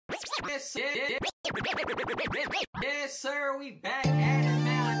Yes, sir, we back at it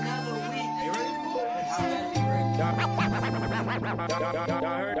now, another week. You ready for it?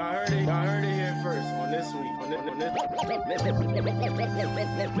 I heard it here first on this week. On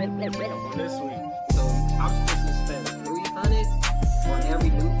this week. So I'm supposed to spend 300 on every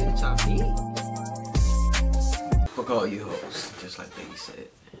new bitch I meet. Fuck all you hoes, just like Biggie said.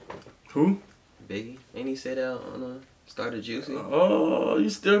 Who? Biggie? Ain't he said that on the start of Juicy? Oh, you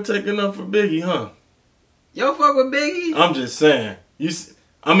still taking up for Biggie, huh? Yo, fuck with Biggie? I'm just saying.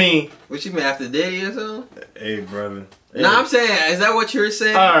 I mean, what you mean, after Diddy or something? Hey, brother. Hey. Nah, I'm saying, is that what you're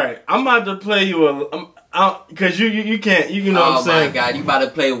saying? All right, I'm about to play you because you can't, you know what I'm saying? Oh my God, you about to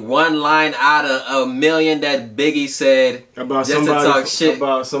play one line out of a million that Biggie said about just somebody, to talk shit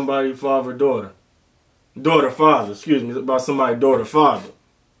about somebody father father, excuse me, about somebody daughter father.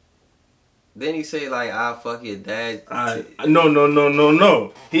 Then he say like, "I'll fuck your dad."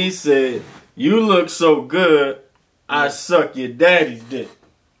 No. He said, "You look so good, I suck your daddy's dick."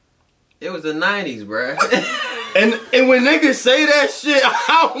 It was the 90s, bruh. and when niggas say that shit,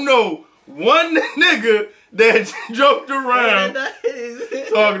 I don't know one nigga that joked around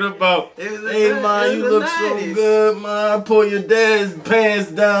talking about, "Hey man, you look so good, man. Pull your dad's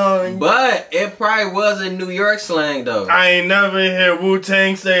pants down." But it probably was in New York slang though. I ain't never hear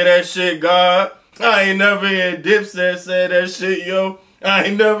Wu-Tang say that shit, God. I ain't never hear Dipset say that shit, yo. I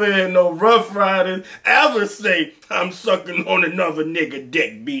ain't never hear no Rough Riders ever say, "I'm sucking on another nigga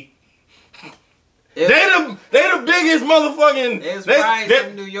dick, B." They the biggest motherfucking. It's probably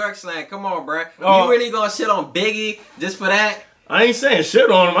some New York slang. Come on, bruh. You really gonna shit on Biggie just for that? I ain't saying shit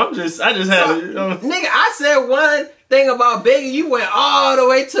on him. I just had it. Nigga, I said one thing about Biggie. You went all the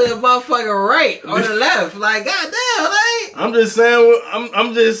way to the motherfucking right or the left. Like, goddamn, like. I'm just saying.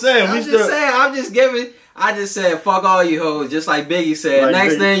 I'm just saying. I just said, fuck all you hoes, just like Biggie said. Like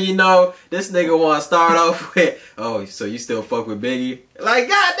Next Biggie. thing you know, this nigga want to start off with, "Oh, so you still fuck with Biggie?" Like,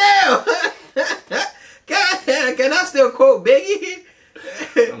 goddamn. Goddamn, can I still quote Biggie?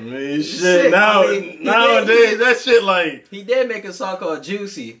 I mean, shit. Nowadays, that shit like. He did make a song called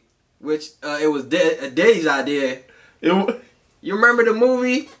Juicy, which it was Diddy's idea. You remember the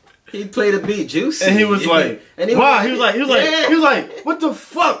movie? He played a beat, Juicy, and he was like, "Wow!" He was like, "What the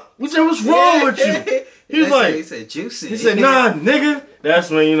fuck?" We said, "What's wrong with you?" He said, "Juicy." He said, "Nah, nigga."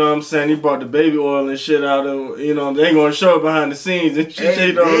 That's when, you know what I'm saying, he brought the baby oil and shit out of, you know, they ain't gonna show it behind the scenes and shit. Hey,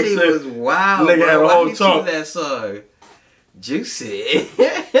 you know what I'm saying? was wild. Nigga had a whole talk. That song, Juicy.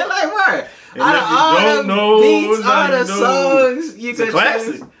 Like what? Out of all the beats, all the songs, you could. It's a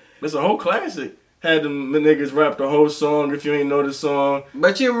classic. It's a whole classic. Had them niggas rap the whole song if you ain't know the song.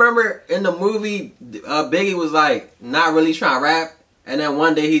 But you remember in the movie, Biggie was like not really trying to rap, and then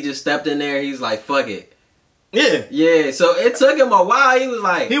one day he just stepped in there. He's like, "Fuck it." Yeah. Yeah. So it took him a while. He was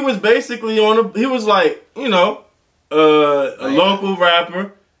like, he was basically he was like, you know, a local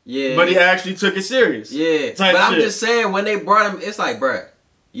rapper. Yeah. But he actually took it serious. Yeah. But I'm just saying, when they brought him, it's like, bruh,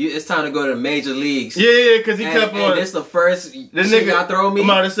 it's time to go to the major leagues. Yeah, because he kept on. And this the first shit y'all throw me. I'm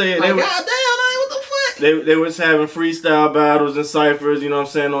about to say, like, goddamn, what the fuck? They was having freestyle battles and ciphers, you know what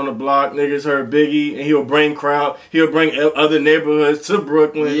I'm saying, on the block. Niggas heard Biggie, and he'll bring other neighborhoods to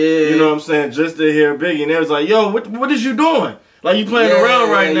Brooklyn. Yeah. You know what I'm saying, just to hear Biggie. And they was like, "Yo, what is you doing? Like, you playing around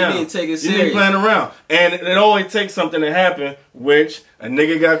right now. You need to take it serious. You need playing around." And it always takes something to happen, which a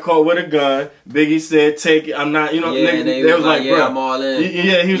nigga got caught with a gun. Biggie said, "Take it. I'm not," you know, nigga, they was like, "Bro, I'm all in."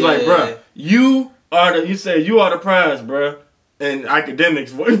 Yeah, he was like, "Bro, you said you are the prize, bro." And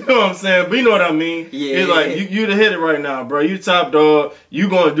academics, you know what I'm saying? But you know what I mean? Yeah. He's like, you the hitter right now, bro. You top dog. You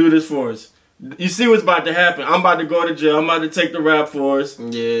gonna do this for us. You see what's about to happen. I'm about to go to jail. I'm about to take the rap for us.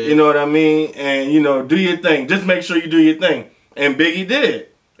 Yeah. You know what I mean? And, you know, do your thing. Just make sure you do your thing. And Biggie did.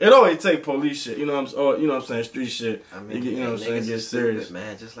 It always take police shit. You know what I'm saying? Street shit. I mean, you know what I'm saying? Get serious. Stupid,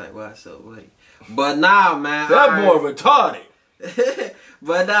 man. Just like what I said, buddy. But nah, man. That boy retarded.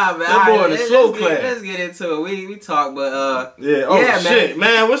 But nah, man. That boy in the slow class. Let's get into it. We talk, but shit,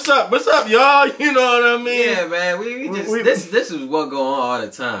 man. What's up, y'all? You know what I mean? Yeah, man. We just this is what go on all the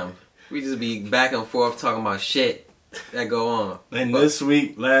time. We just be back and forth talking about shit that go on. And this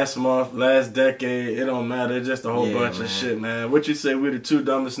week, last month, last decade, it don't matter. It's just a whole bunch of shit, man. What you say? We the two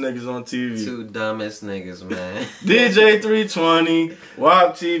dumbest niggas on TV. Two dumbest niggas, man. DJ 320,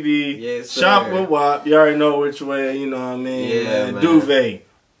 WAP TV, yes, sir. Shop with WAP. You already know which way. You know what I mean? Yeah, man. Duvet.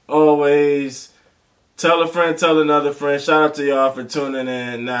 Always tell a friend, tell another friend. Shout out to y'all for tuning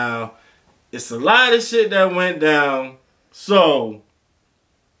in. Now, it's a lot of shit that went down. So,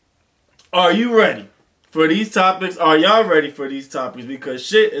 are you ready for these topics? Are y'all ready for these topics? Because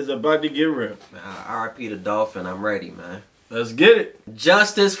shit is about to get real. Man, RIP to Dolph, and I'm ready, man. Let's get it.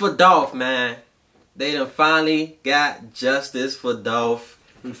 Justice for Dolph, man. They done finally got justice for Dolph.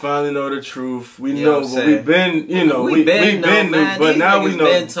 We finally know the truth. We You know know what I'm what saying? we've been, you know, We we've been been, man. but These now we niggas know.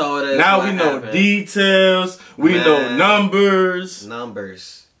 been told us Now what we know happened. details. We know Man. numbers.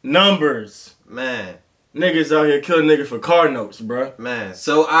 Numbers. Man. Niggas out here killing niggas for car notes, bruh. Man.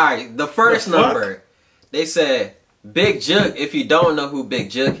 So, alright, the first number, they said, Big Jook, if you don't know who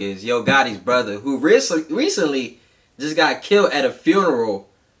Big Jook is, Yo Gotti's brother, who recently just got killed at a funeral,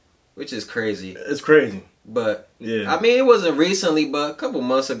 which is crazy. It's crazy. But, Yeah. I mean, it wasn't recently, but a couple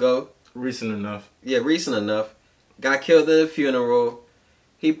months ago. Recent enough. Yeah, recent enough. Got killed at a funeral.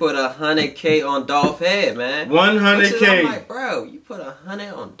 He put $100K on Dolph's head, man. 100K. I'm like, bro, you put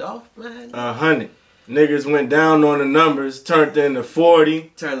 100 on Dolph, man? 100. Niggas went down on the numbers, turned into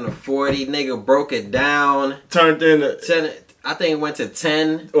 40. Turned to 40, nigga broke it down. Turned into 10, I think it went to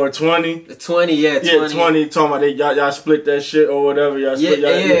 10. or 20. 20, yeah, 20. Yeah, 20. Talking about y'all split that shit or whatever. Y'all split,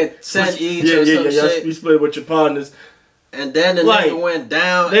 yeah, 10 each or some shit. You split with your partners. And then the Like, nigga went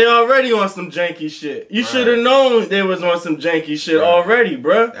down. They already on some janky shit. You should have known they was on some janky shit already,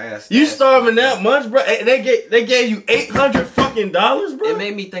 bruh. You starving that much, bruh? They gave you $800 fucking dollars, bruh. It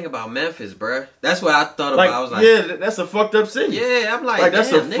made me think about Memphis, bruh. That's what I thought Like, about. I was like, yeah, that's a fucked up city. yeah, I'm like that's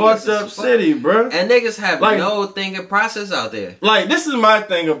damn, a fucked up city, bruh. And niggas have Like, no thinking process out there. Like, this is my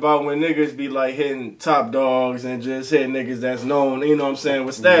thing about when niggas be like hitting top dogs and just hitting niggas that's known, you know what I'm saying,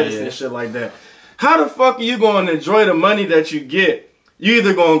 with status and shit like that. How the fuck are you going to enjoy the money that you get? You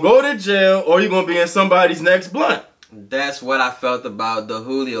either going to go to jail or you going to be in somebody's next blunt. That's what I felt about the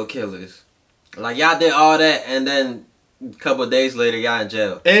Julio killers. Like, y'all did all that and then a couple of days later, y'all in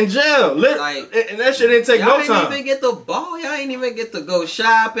jail. In jail. Like, and that shit didn't take no time. Y'all ain't even get the ball. Y'all ain't even get to go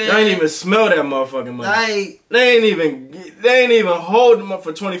shopping. Y'all ain't even smell that motherfucking money. Like, They ain't even hold them up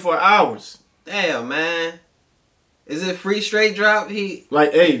for 24 hours. damn, man. Is it free straight drop?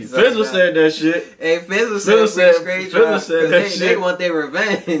 Like, hey, Fizzle said that shit. Hey, Fizzle said free straight drop. Said that shit. They want their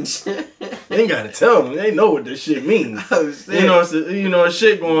revenge. They ain't gotta tell them. They know what this shit means. Oh, shit. You know,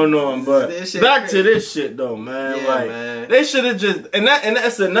 shit going on. But back to this shit though, man. Yeah, like, man. they should have just and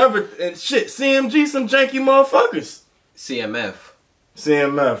that's another and shit. CMG, some janky motherfuckers.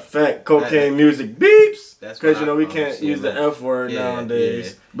 CMF, fat cocaine music beeps. Because you know we can't CMF. use the F word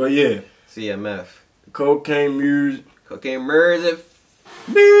nowadays. Yeah. But yeah, CMF. cocaine music. Cocaine music.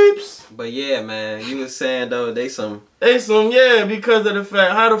 Beeps. But yeah, man, you was saying though they some because of the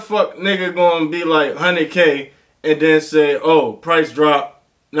fact how the fuck nigga gonna be like 100K and then say, oh, price drop,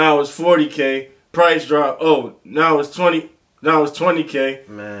 now it's 40K, price drop, oh, now it's 20K.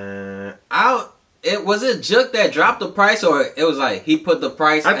 Man, was it Jook that dropped the price, or it was like he put the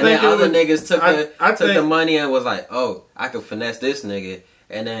price and then other niggas took the money and was like, oh, I could finesse this nigga.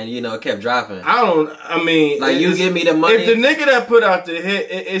 And then, you know, it kept dropping. Like, you give me the money. If the nigga that put out the hit,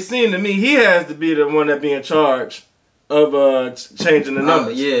 it seemed to me he has to be the one that be in charge of changing the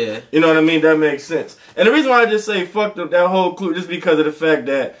numbers. Yeah. You know what I mean? That makes sense. And the reason why I just say fucked up that whole clue just because of the fact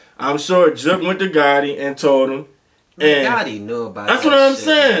that I'm sure Jook went to Gotti and told him. And Gotti knew about that's that what I'm shit,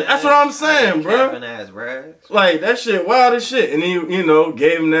 saying. Man. That's what I'm saying, bro. Like, that shit wild as shit. And he, you know,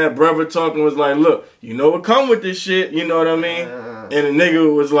 gave him that brother talk and was like, look, you know what come with this shit, you know what I mean? And the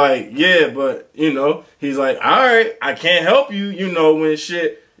nigga was like, yeah, but, you know, he's like, all right, I can't help you, you know, when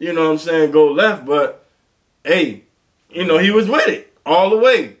shit, you know what I'm saying, go left. But, hey, you know, he was with it all the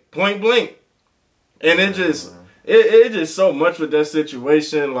way, point blank. And it just so much with that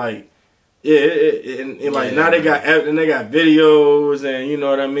situation, like, now they got videos and you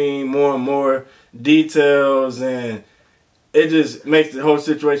know what I mean, more and more details, and it just makes the whole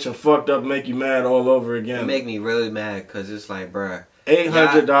situation fucked up, make you mad all over again. It make me really mad because it's like, bruh,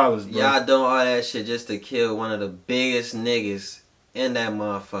 $800, bro. Y'all doing all that shit just to kill one of the biggest niggas in that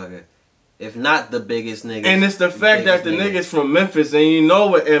motherfucker. If not the biggest niggas. And it's the fact that the niggas from Memphis, and you know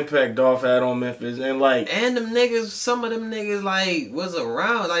what impact Dolph had on Memphis, and like, and them niggas, some of them niggas like was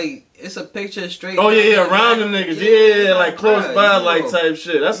around, like it's a picture straight. Oh yeah, around them niggas, yeah, like close by, like type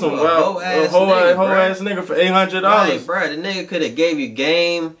shit. That's some wild, whole ass nigga for $800. Right, bro, the nigga could have gave you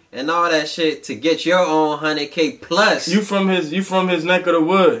game and all that shit to get your own 100K plus. You from his neck of the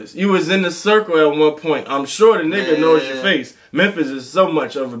woods. You was in the circle at one point. I'm sure the nigga knows your face. Memphis is so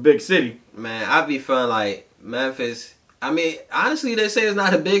much of a big city. Man, I be feeling like Memphis. I mean, honestly, they say it's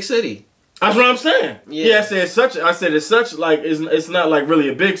not a big city. That's what I'm saying. Yeah, I said it's such like it's not like really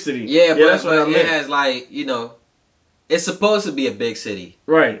a big city. Yeah, but that's what I meant. It has like, you know, it's supposed to be a big city,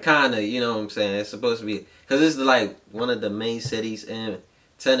 right? Kind of, you know what I'm saying? It's supposed to be because it's like one of the main cities in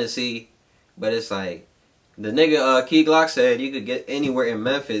Tennessee, but it's like the nigga Key Glock said you could get anywhere in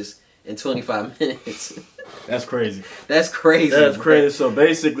Memphis in 25 minutes. That's crazy. That's crazy. That's crazy. So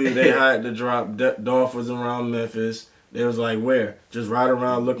basically, they had to drop. Dolph was around Memphis. They was like, where? Just ride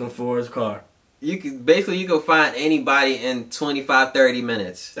around looking for his car. You can find anybody in 25, 30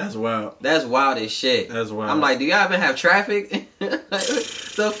 minutes. That's wild. That's wild as shit. That's wild. I'm like, do y'all even have traffic?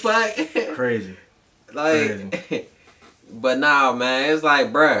 The fuck? Crazy. Like, crazy. But nah, man, it's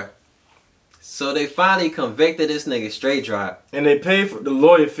like, bruh. So they finally convicted this nigga straight drop. And they paid for the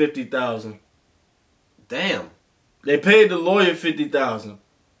lawyer $50,000. Damn. They paid the lawyer $50,000.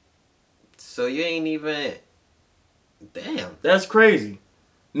 So you ain't even. Damn. That's crazy.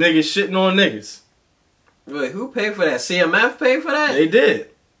 Niggas shitting on niggas. Wait, who paid for that? CMF paid for that? They did.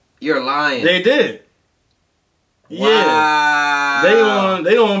 You're lying. They did. Wow. Yeah.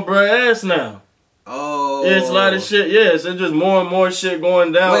 They on bruh ass now. Oh. Yeah, it's a lot of shit. Yeah, it's just more and more shit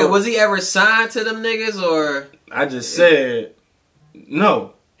going down. Wait, was he ever signed to them niggas or? I just said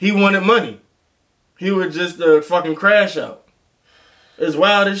no. He wanted money. He was just a fucking crash out. It's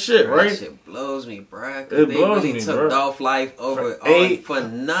wild as shit, right? That shit blows me, bruh. It they blows really me, took bruh. Dolph life over for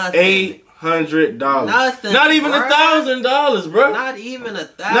nothing. $800. Nothing. Not even bruh. $1,000, bro. Not even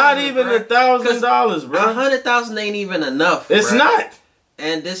 $1,000. Not even $1,000, bro. 100,000 ain't even enough. It's bruh. not.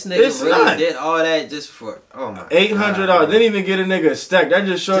 And this nigga really did all that just for $800. Didn't even get a nigga a stack. That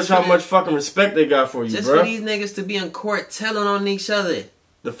just shows how much fucking respect they got for you, just bro. for these niggas to be in court telling on each other.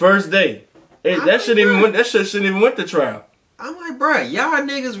 The first day. That shit shouldn't even went to trial. I'm like, bro, y'all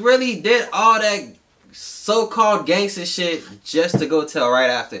niggas really did all that so-called gangster shit just to go tell right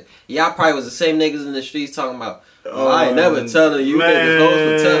after. Y'all probably was the same niggas in the streets talking about, I ain't never telling you niggas hoes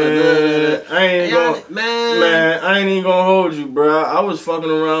for telling. I ain't even gonna hold you, bro. I was fucking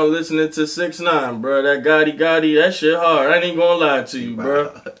around listening to 6ix9ine, bro. That Gotti, that shit hard. I ain't even gonna lie to you,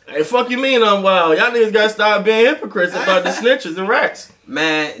 bro. Hey, fuck you mean I'm wild? Y'all niggas gotta stop being hypocrites about the snitches and rats.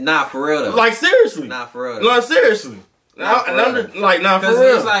 Man, nah, for real though. Like, seriously. Nah, for real. No, seriously. Nah, for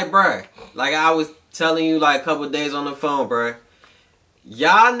real. It's like, bruh, like I was telling you like a couple days on the phone, bruh.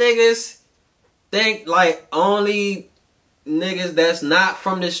 Y'all niggas think like only niggas that's not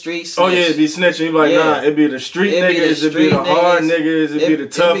from the streets. Oh yeah, it be snitching. You like, nah, it be the street niggas, it be the hard niggas, it be the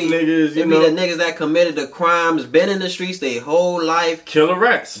tough niggas, you know. It be the niggas that committed the crimes, been in the streets their whole life. Killer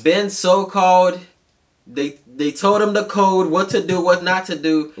rats. Been so-called, they told them the code, what to do, what not to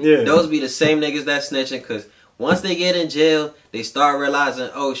do. Yeah. Those be the same niggas that snitching, because once they get in jail, they start realizing,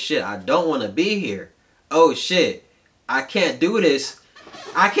 oh shit, I don't want to be here. Oh shit, I can't do this.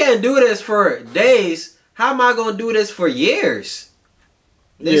 I can't do this for days. How am I gonna do this for years?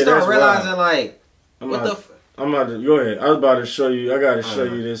 They start realizing wild. Like, I'm about to go ahead. I was about to show you. I gotta show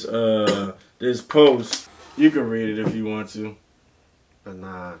you this this post. You can read it if you want to. But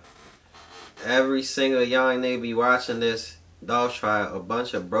nah, every single young nigga be watching this Dolph trial. A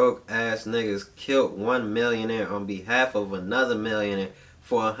bunch of broke ass niggas killed one millionaire on behalf of another millionaire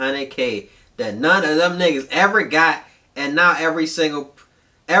for $100K that none of them niggas ever got, and now every single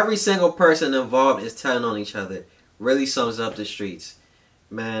person involved is telling on each other. Really sums up the streets.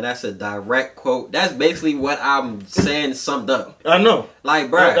 Man, that's a direct quote. That's basically what I'm saying summed up. I know. Like,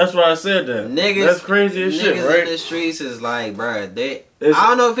 bruh. That's why I said that. Niggas, that's crazy as shit, right? In the streets is like, bruh, I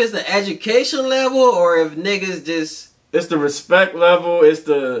don't know if it's the education level or if niggas just... It's the respect level. It's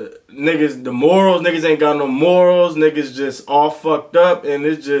the niggas, the morals. Niggas ain't got no morals. Niggas just all fucked up, and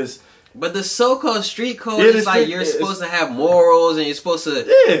it's just... But the so-called street code is like you're supposed to have morals and you're supposed to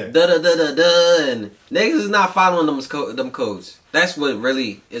da-da-da-da-da, and niggas is not following them codes. That's what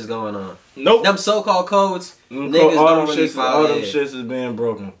really is going on. Nope. Them so-called codes, niggas don't really follow. All them shits is being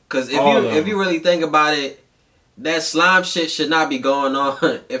broken. Because if you really think about it, that slime shit should not be going on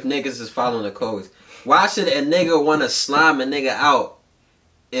if niggas is following the codes. Why should a nigga want to slime a nigga out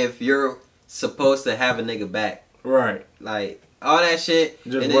if you're supposed to have a nigga back? Right. Like... All that shit.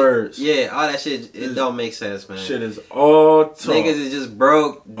 Just words. All that shit, it don't make sense, man. Shit is all talk. Niggas is just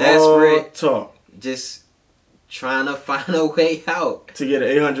broke, desperate. All talk. Just trying to find a way out. To get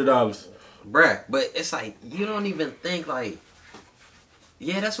 $800. Bruh, but it's like, you don't even think like...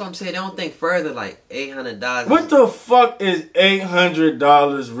 Yeah, that's what I'm saying. They don't think further, like, $800. What the fuck is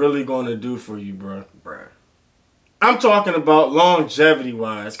 $800 really going to do for you, bruh? Bruh. I'm talking about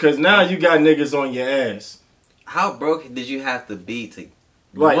longevity-wise, because now you got niggas on your ass. How broke did you have to be to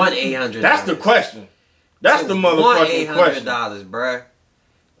like, want $800? That's the question. That's the motherfucking question. $800, bruh.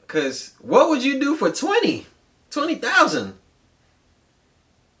 Cause what would you do for 20,000?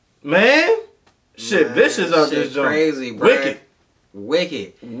 Man, shit, vicious out this joint. Crazy, bruh.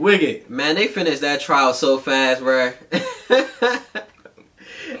 Wicked. Wicked. Man, they finished that trial so fast, bruh.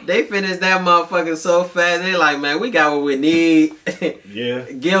 They finished that motherfucker so fast. They like, man, we got what we need.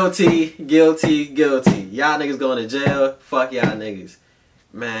 Yeah. Guilty. Y'all niggas going to jail. Fuck y'all niggas.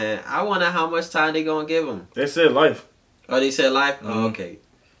 Man, I wonder how much time they gonna give him. They said life. Oh, they said life? Oh, okay.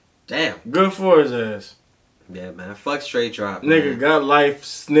 Damn. Good for his ass. Yeah, man. Fuck straight drop. Nigga man. got life,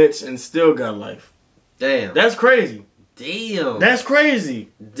 snitch, and still got life. Damn. That's crazy. Damn. That's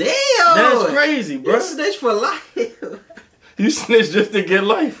crazy. Damn. That's crazy, bro. You snitch for life. You snitch just to get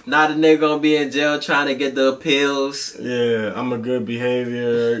life. Now the nigga gonna be in jail trying to get the appeals. Yeah, I'm a good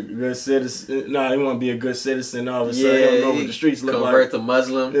behavior, good citizen. Nah, he want to be a good citizen. All of a sudden, he don't know what the streets look like. Convert to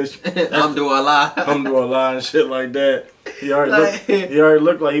Muslim. I'm doing Allah. I'm doing Allah and shit like that. He already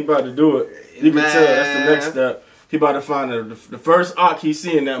looked like he about to do it. You can tell that's the next step. He about to find the first Ock he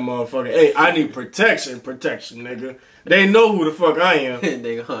see in that motherfucker. Hey, I need protection, nigga. They know who the fuck I am.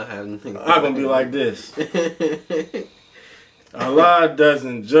 They gonna have niggas. I'm gonna be like this. Allah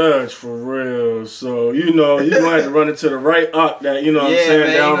doesn't judge for real, so you know you gonna have to run into the right Ock that you know what I'm saying.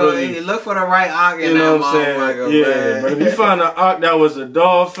 Man, down really, look for the right Ock in you know that what I'm saying. Yeah, man. but if you find an Ock that was a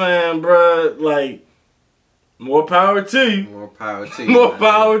Dolph fan, bruh, like more power to you. More power to you. More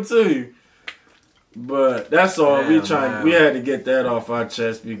power to you. But that's all Man. We had to get that off our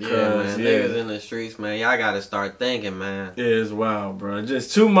chest because niggas in the streets, man, y'all gotta start thinking, man. Yeah, it's wild, bro.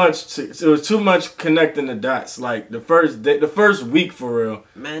 Just too much. It was too much connecting the dots. Like the first week for real.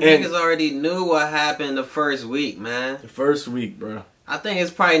 Man, niggas already knew what happened the first week, man. The first week, bro. I think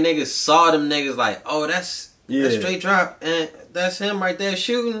it's probably niggas saw them niggas like, oh, that's straight drop, and that's him right there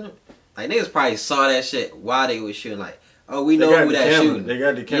shooting. Like niggas probably saw that shit while they was shooting. Like, oh, we know who that shooting. They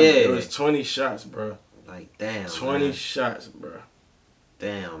got the camera. Yeah. It was 20 shots, bro. Like, damn. 20 shots, bro.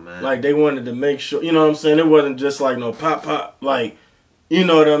 Damn, man. Like they wanted to make sure, you know what I'm saying? It wasn't just like no pop, like, you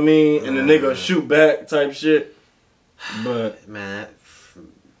know what I mean? And the nigga shoot back type shit. But man,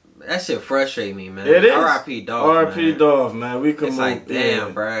 that shit frustrate me, man. It is. R.I.P. Dolph. R.I.P. Dolph, man. We could it's move. Like,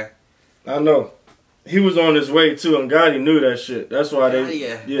 damn, bro. I know. He was on his way too, and Gotti knew that shit. That's why they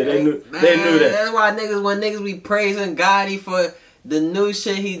they knew man, they knew that. That's why when niggas be praising Gotti for the new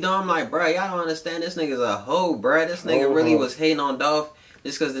shit he doing, I'm like, bro, y'all don't understand. This nigga's a hoe, bro. This nigga really was hating on Dolph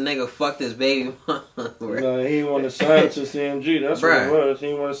just because the nigga fucked his baby mama. No, he didn't want to sign to CMG. That's what it was. He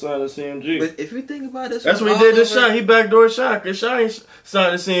didn't want to sign to CMG. But if you think about this, that's what he did this shot. He backdoor shot. Cause Shy ain't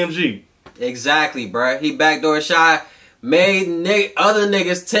signed to CMG. Exactly, bro. He backdoor shot. Made other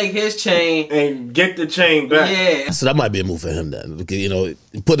niggas take his chain and get the chain back. Yeah, so that might be a move for him then. You know,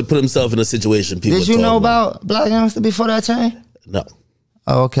 put himself in a situation. People did you know about Black Youngster before that chain? No.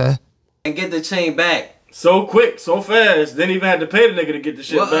 Oh, okay. And get the chain back so quick, so fast. Didn't even have to pay the nigga to get the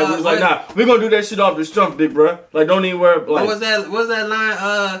shit back. We was like, nah, we gonna do that shit off the jump, big bro. Like, don't even worry. Like, what was that? What was that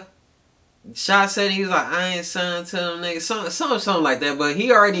line? Shot said he was like, I ain't signed to them niggas, something like that. But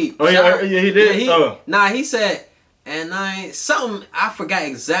he already. Oh yeah, he did. Nah, he said. And I forgot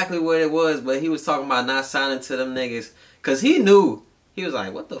exactly what it was, but he was talking about not signing to them niggas. Cause he knew. He was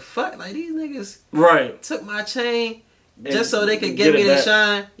like, what the fuck? Like these niggas took my chain just so they could get me to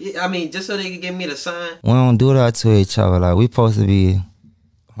shine. I mean, just so they could get me to sign. We don't do that to each other. Like we supposed to be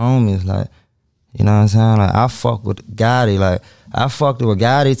homies, like, you know what I'm saying? Like I fuck with Gotti. Like I fucked with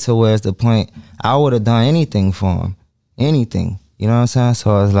Gotti to where it's the point I would have done anything for him. Anything. You know what I'm saying?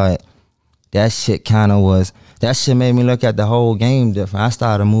 So it's like that shit that shit made me look at the whole game different. I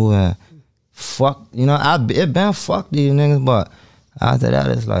started moving, you know, it been fuck these niggas, but after that,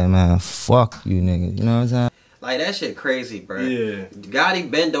 it's like, man, fuck you niggas. You know what I'm saying? Like, that shit crazy, bro. Yeah.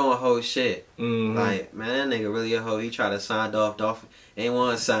 Gotti been doing whole shit. Mm-hmm. Like, man, that nigga really a hoe. He tried to sign Dolph ain't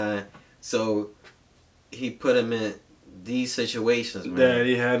want to sign. So, he put him in these situations, man. That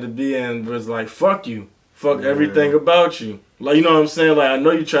he had to be in was like, fuck you. Fuck everything about you. Like, you know what I'm saying? Like, I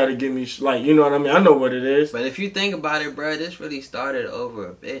know you try to get me, like, you know what I mean? I know what it is. But if you think about it, bro, this really started over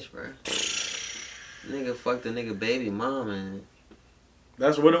a bitch, bro. Nigga fucked the nigga baby mom, and...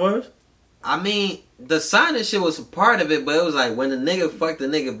 That's what it was? I mean, the signing shit was a part of it, but it was like when the nigga fucked the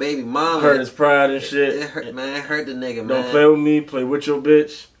nigga baby mom... Hurt his pride and shit. It hurt, man. It hurt the nigga, man. Don't play with me, play with your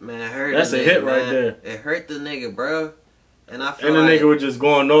bitch. Man, it hurt That's the nigga, a hit man. right there. It hurt the nigga, bro. And I feel and the like, nigga was just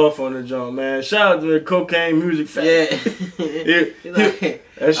going off on the jump, man. Shout out to the cocaine music factory. Yeah. Like,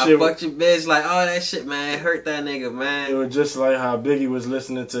 that shit I fucked your bitch. Like, oh, that shit, man. It hurt that nigga, man. It was just like how Biggie was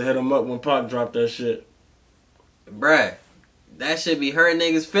listening to Hit 'Em Up when Pac dropped that shit. Bruh, that shit be hurting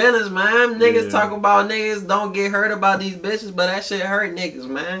niggas' feelings, man. Niggas talk about niggas don't get hurt about these bitches, but that shit hurt niggas,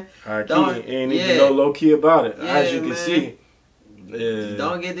 man. Ain't even no low key about it, as you can see. Yeah.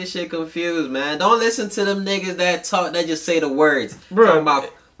 Don't get this shit confused, man. Don't listen to them niggas that just say the words. Bruh. Talking about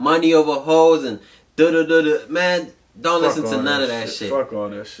money over hoes and da-da-da-da. Man, Don't listen to none of that shit. Fuck all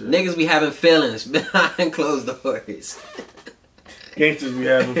that shit. Niggas be having feelings behind closed doors. Gangsters be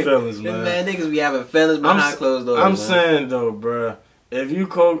having feelings, man. Man, niggas be having feelings behind closed doors. I'm saying though, bruh, if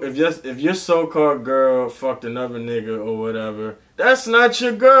your so-called girl fucked another nigga or whatever, that's not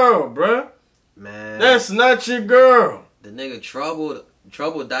your girl, bruh. Man, that's not your girl. The nigga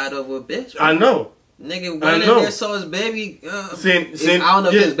trouble died over a bitch. I know. Nigga went in there, saw his baby. Seen, I don't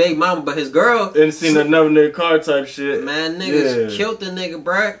know if it's baby mama, but his girl. And seen another nigga car type shit. Man, niggas killed the nigga,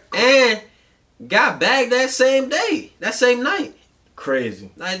 bruh, and got bagged that same day, that same night.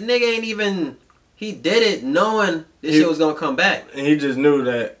 Crazy. Like, nigga ain't even. He did it knowing this shit was gonna come back. And he just knew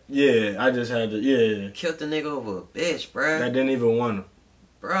that. Yeah, I just had to. Killed the nigga over a bitch, bruh. That didn't even want him.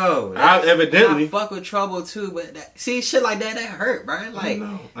 Bro, evidently I fuck with trouble too, but see shit like that hurt, bro. Like,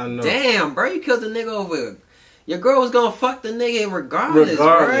 I know. Damn, bro, you killed the nigga over. Your girl was gonna fuck the nigga regardless.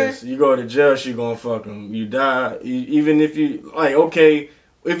 Regardless, bro. You go to jail, she gonna fuck him. You die, even if you like. Okay,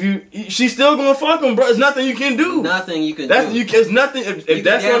 she's still gonna fuck him, bro. There's nothing you can do. Nothing you can do. It's nothing. If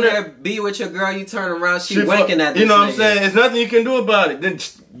that's on there, be with your girl, you turn around, she winking at this. You know what nigga. I'm saying? There's nothing you can do about it. Then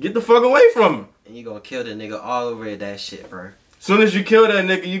just get the fuck away from her. And you gonna kill the nigga all over that shit, bro. Soon as you kill that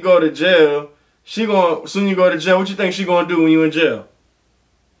nigga, you go to jail. Soon you go to jail, what you think she gonna do when you in jail?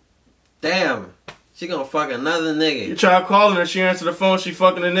 Damn. She gonna fuck another nigga. You try calling her, she answer the phone, she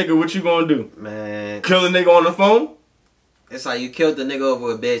fucking a nigga, what you gonna do? Man. Kill a nigga on the phone? It's like you killed the nigga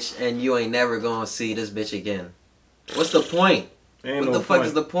over a bitch and you ain't never gonna see this bitch again. What's the point? What the fuck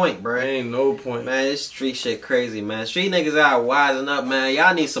is the point, bro? Ain't no point. Man, this street shit crazy, man. Street niggas out wising up, man.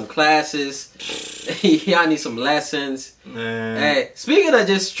 Y'all need some classes. Y'all need some lessons. Man. Hey, speaking of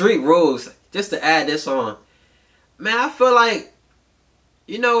just street rules, just to add this on. Man, I feel like,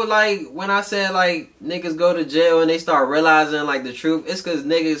 you know, like, when I said, like, niggas go to jail and they start realizing, like, the truth, it's because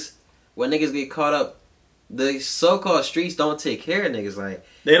when niggas get caught up, the so-called streets don't take care of niggas. Like,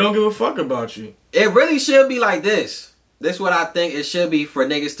 they don't give a fuck about you. It really should be like this. This is what I think it should be for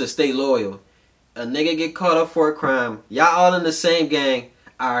niggas to stay loyal. A nigga get caught up for a crime. Y'all all in the same gang.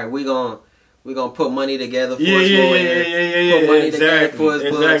 Alright, we gonna put money together for his lawyer. Put money together for his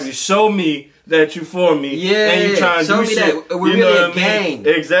exactly. Show me that you for me. Yeah. And you trying to show do me shit. that we're really a gang.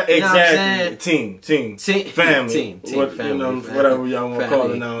 Exactly. You know exactly. Team. Family. Team, family. You know, whatever y'all want to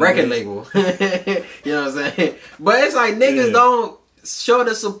call it now. Record label. You know what I'm saying? But it's like niggas don't show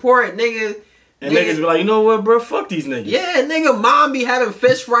the support, nigga. And niggas be like, you know what, bro? Fuck these niggas. Yeah, nigga, mom be having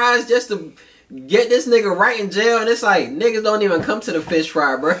fish fries just to get this nigga right in jail. And it's like, niggas don't even come to the fish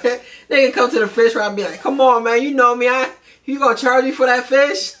fry, bro. Nigga come to the fish fry and be like, come on, man, you know me. You gonna charge me for that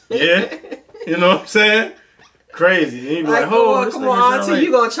fish? Yeah. You know what I'm saying? Crazy. And you be like, come on, auntie, like,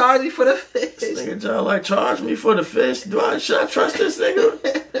 you gonna charge me for the fish? This nigga John like, charge me for the fish? Should I trust this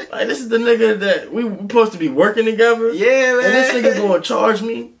nigga? Like, this is the nigga that we supposed to be working together? Yeah, man. And this nigga gonna charge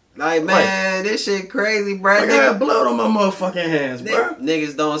me? Like, man, this shit crazy, bro. Like, I got blood on my motherfucking hands, bro.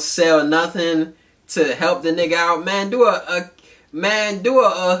 Niggas don't sell nothing to help the nigga out, man. Do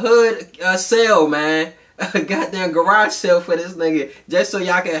a hood sale, man. A goddamn garage sale for this nigga, just so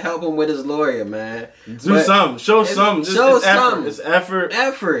y'all can help him with his lawyer, man. Do something. Show something. Show something. It's effort.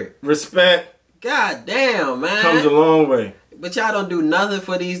 Effort. Respect. God damn, man. Comes a long way. But y'all don't do nothing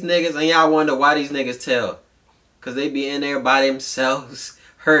for these niggas, and y'all wonder why these niggas tell. Because they be in there by themselves.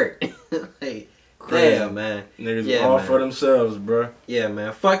 Hurt. Like, damn, man. Niggas all for themselves, bro. Yeah,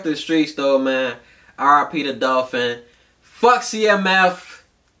 man. Fuck the streets, though, man. R.I.P. the Dolphin. Fuck CMF.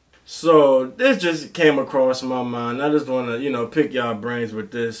 So, this just came across my mind. I just want to, pick y'all brains with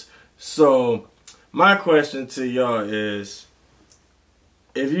this. So, my question to y'all is,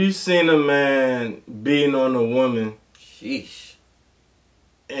 if you seen a man beating on a woman, sheesh,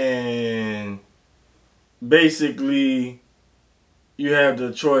 and basically you have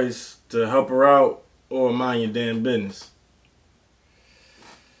the choice to help her out or mind your damn business,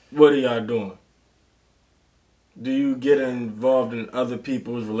 what are y'all doing? Do you get involved in other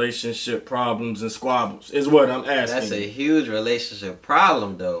people's relationship problems and squabbles? Is what I'm asking. That's a huge relationship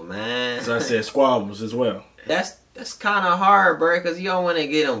problem, though, man. So I said squabbles as well. That's kind of hard, bro, because you don't want to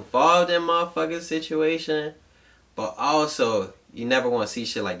get involved in motherfucking situation, but also you never want to see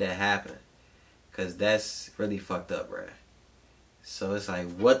shit like that happen, because that's really fucked up, bro. So it's like,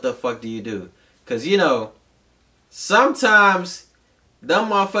 what the fuck do you do? Because, sometimes them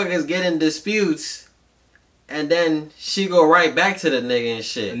motherfuckers get in disputes and then she go right back to the nigga and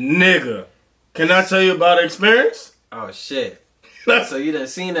shit. Nigga. Can I tell you about an experience? Oh, shit. So you done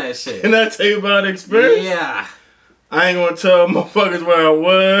seen that shit. Can I tell you about an experience? Yeah. I ain't gonna tell motherfuckers where I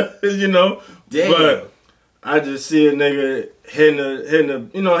was, Damn. But I just see a nigga hitting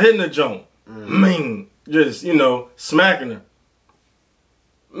the joint. just, you know, smacking her.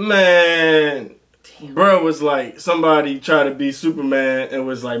 Man, bro was like, somebody tried to be Superman and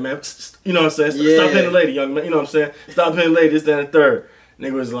was like, man, you know what I'm saying? Stop hitting the lady, young man. You know what I'm saying? Stop hitting the lady, this, that, and the third.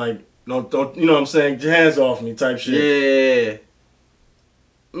 Nigga was like, don't, you know what I'm saying? Get your hands off me type shit.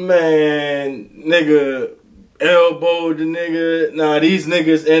 Yeah. Man, nigga elbowed the nigga. Nah, these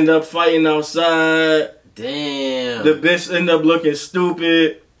niggas end up fighting outside. Damn. The bitch end up looking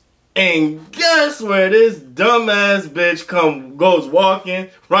stupid. And guess where this dumbass bitch goes walking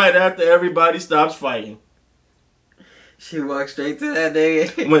right after everybody stops fighting. She walked straight to that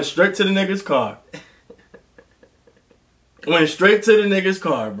nigga. Went straight to the nigga's car. Went straight to the nigga's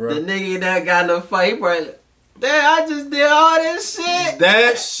car, bro. The nigga that got no fight, bro. Damn, I just did all this shit.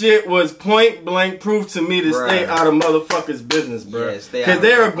 That shit was point blank proof to me to stay out of motherfuckers' business, bro. Because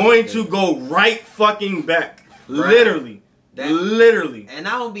they are going to go right fucking back. Literally. Literally. And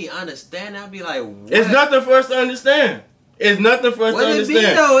I don't be understanding. I'll be like, what? It's nothing for us to understand. It's nothing for us to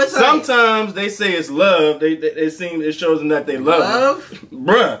understand. Though? Sometimes they say it's love. It shows them that they love.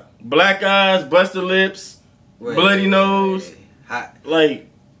 Bruh. Black eyes, busted lips, bloody nose. Like,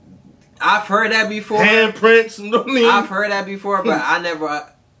 I've heard that before. Handprints. You know what I mean? I've heard that before, but I never.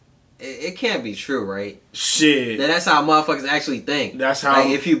 It can't be true, right? Shit. That's how motherfuckers actually think. That's how.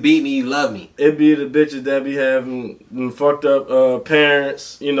 Like, if you beat me, you love me. It be the bitches that be having fucked up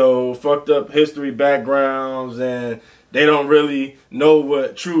parents, you know, fucked up history backgrounds, and they don't really know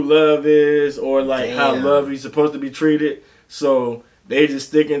what true love is or like how love is supposed to be treated. So they just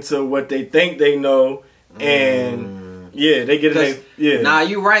sticking to what they think they know, and yeah, they get it. Nah,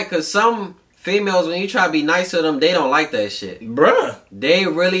 you right, because some females, when you try to be nice to them, they don't like that shit. Bruh. They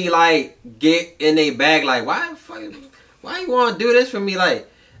really, like, get in their bag, like, why you want to do this for me? Like,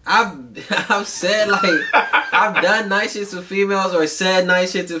 I've said, like, I've done nice shit to females or said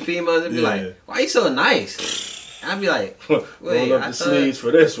nice shit to females and be like, why you so nice? I'd be like, wait, roll up the sleeves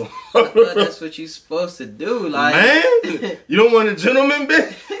for this one. I thought that's what you supposed to do. Like, man, you don't want a gentleman,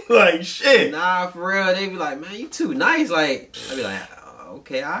 bitch? Like, shit. Nah, for real. They be like, man, you too nice. Like, I'd be like,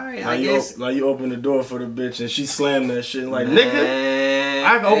 okay, alright, I guess. Like you open the door for the bitch and she slammed that shit like, nigga,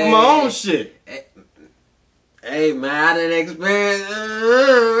 I can open my own shit. Hey, man, I didn't experience,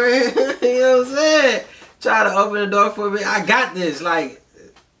 you know what I'm saying? Try to open the door for me. I got this. Like,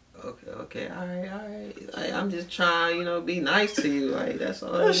 okay, alright. Like, I'm just trying, you know, be nice to you. Like, that's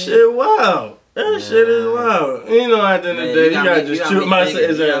all. That shit wild. That shit is wild. You know, at the end of the day, you gotta just choose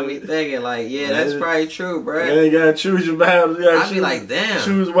myself. You got me thinking, like, yeah, that's probably true, bro. Man, you gotta choose your battles. I be like, damn.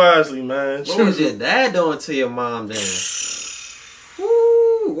 Choose wisely, man. What was your dad doing to your mom then?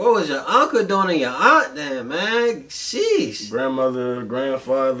 Woo, what was your uncle doing to your aunt then, man? Sheesh. Grandmother,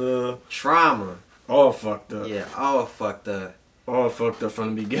 grandfather. Trauma. All fucked up. Yeah, all fucked up. All fucked up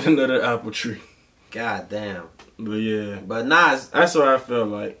from the beginning of the apple tree. God damn. But yeah. But nah. That's what I feel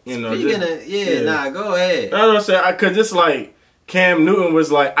like. You know. Speaking of, nah, go ahead. That's what I'm saying. Cause it's like Cam Newton was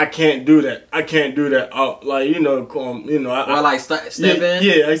like, I can't do that. I can't do that. Like, you know, step in?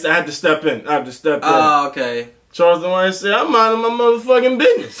 Yeah, I had to step in. Oh, okay. Charles the White said, I'm minding my motherfucking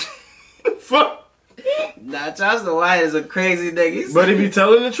business. Fuck. Nah, Charles the White is a crazy nigga. But he be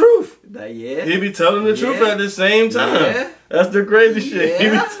telling the truth. Yeah. He be telling the truth at the same time. Yeah. That's the crazy shit. He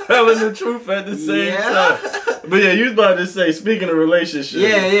be telling the truth at the same time. But yeah, you was about to say, speaking of relationship.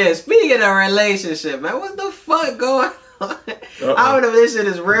 Yeah. Speaking of relationship, man, what the fuck going on? I don't know if this shit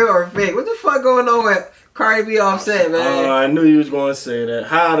is real or fake. What the fuck going on with Cardi B Offset, man? Oh, I knew you was going to say that.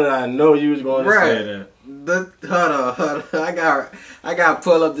 How did I know you was going to say that? Hold on. I got to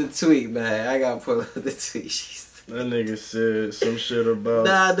pull up the tweet, man. That nigga said some shit about...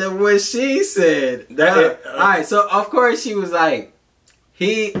 Nah, that's what she said. Alright, so of course she was like,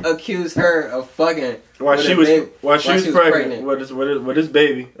 he accused her of fucking... While she was pregnant with his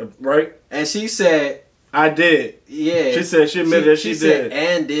baby, right? And she said... I did. Yeah. She said, she admitted that she did.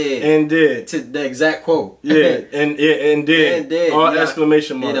 And did. And did. To the exact quote. Yeah, and did. And did. All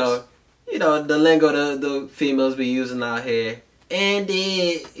exclamation marks. You know, the lingo the females be using out here. And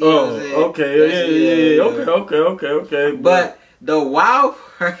did. Okay. Yeah. Okay. But the wild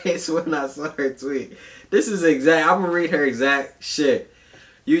part is when I saw her tweet. This is exact. I'm gonna read her exact shit.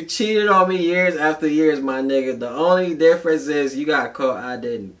 You cheated on me years after years, my nigga. The only difference is you got caught, I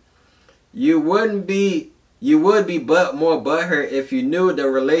didn't. You would be but more butthurt if you knew the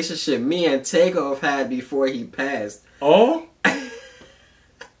relationship me and Takeoff had before he passed. Oh?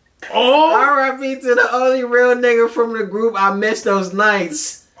 R.I.P. to the only real nigga from the group. I miss those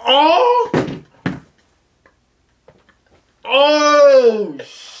nights. Oh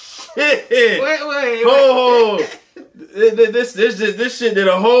shit. Wait. This shit did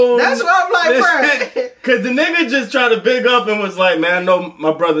a whole. That's what I'm like, bro. Cause the nigga just tried to big up and was like, man, I know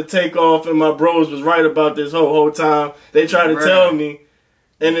my brother Takeoff and my bros was right about this whole time. They tried to tell me,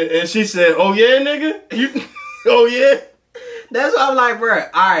 and she said, "Oh yeah, nigga, oh yeah." That's what I'm like, bro.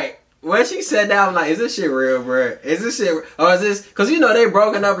 All right. When she said that, I'm like, is this shit real, bro? Is this shit, or is this, cause you know they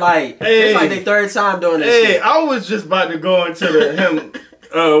broken up like, it's like their third time doing this shit. I was just about to go into him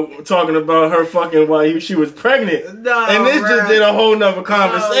talking about her fucking while she was pregnant. No, and this just did a whole nother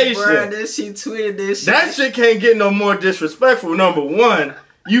conversation. No, bro, she tweeted this shit. That shit can't get no more disrespectful. Number one,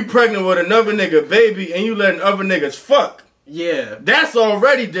 you pregnant with another nigga baby and you letting other niggas fuck. Yeah. That's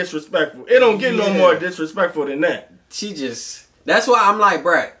already disrespectful. It don't get no more disrespectful than that. She just... That's why I'm like,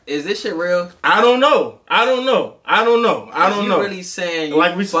 bruh, is this shit real? I don't know. You really saying you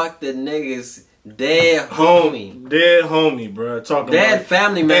like fucked the niggas dead homie. Dead homie, bruh. Talking dead about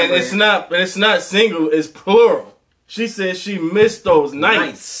family member. And it's not single, it's plural. She said she missed those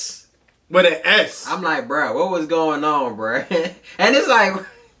nights. With an S. I'm like, bruh, what was going on, bruh? And it's like...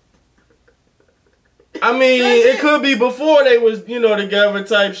 I mean, it could be before they was, together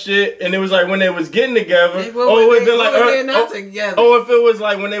type shit, and it was like when they was getting together. If it was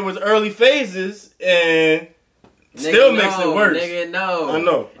like when they was early phases, and still makes it worse. Nigga, no. I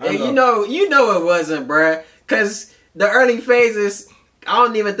know. You know it wasn't, bruh. Cause the early phases, I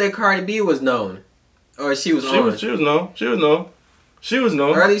don't even think Cardi B was known, or she was known. She was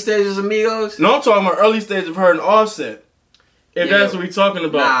known. Early stages of Migos. No, I'm talking about early stages of her and Offset. If that's what we talking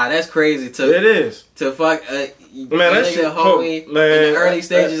about. Nah, that's crazy too. It is. To fuck man, that shit homie in the early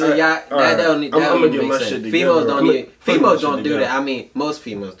stages of y'all. That don't make sense. Females don't do that. I mean, most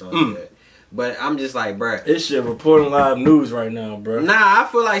females don't do that. But I'm just like, bruh. This shit reporting live news right now, bruh. Nah, I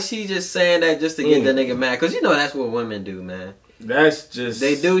feel like she just saying that just to get the nigga mad. Cause that's what women do, man. That's just...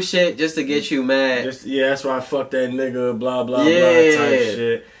 They do shit just to get you mad. That's why I fuck that nigga, blah, blah, blah type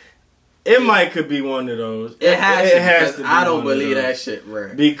shit. It might be one of those. It has to be. I don't believe that shit,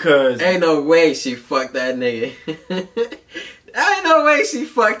 bro. Because ain't no way she fucked that nigga. Ain't no way she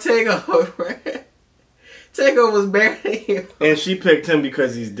fucked Takeover, bro. Takeover was barely here. And she picked him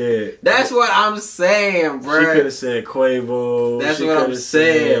because he's dead. That's what I'm saying, bro. She could have said Quavo. That's what I'm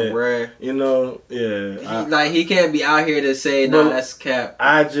saying, bro. He can't be out here to say, no, that's cap.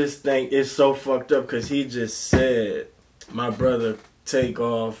 I just think it's so fucked up because he just said, my brother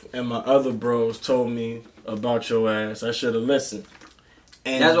Takeoff and my other bros told me about your ass. I should have listened.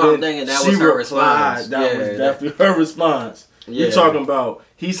 And that's what I'm thinking. That was her response. That was definitely her response. Yeah. You talking about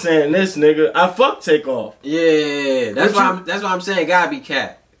he saying this nigga? I fuck Takeoff. Yeah, that's what I'm saying. It gotta be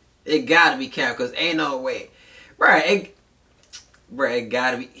cap. It gotta be cap because ain't no way, It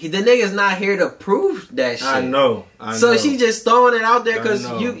gotta be. The nigga's not here to prove that shit. I know. So she just throwing it out there because the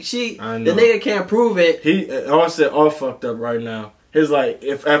nigga can't prove it. He Offset all fucked up right now. He's like,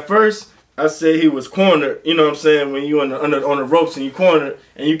 if at first I said he was cornered, you know what I'm saying, when you on the ropes and you cornered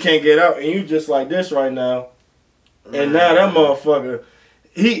and you can't get out and you just like this right now, and now that motherfucker,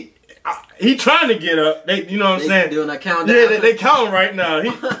 he trying to get up. You know what I'm saying? Doing a countdown. Yeah, they counting right now.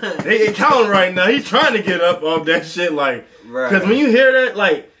 They counting right now. He's trying to get up off that shit, like, because when you hear that,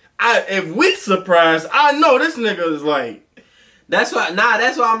 like, if we surprised, I know this nigga is like. That's why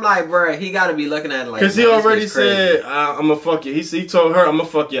I'm like, bruh, he gotta be looking at it like, because he already said, I'm gonna fuck you. He told her, I'm gonna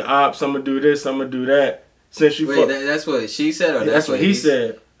fuck your ops, I'm gonna do this, I'm gonna do that. Since you that's what she said, or that's what he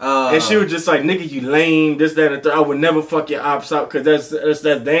said. And she was just like, nigga, you lame, this, that, and the third. I would never fuck your ops out because that's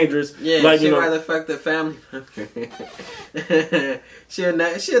dangerous. Yeah, like, she'd rather fuck the family member. she'll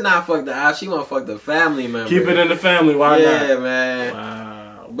not fuck the ops, she wanna fuck the family member. Keep it in the family, why not? Yeah, man. Wow.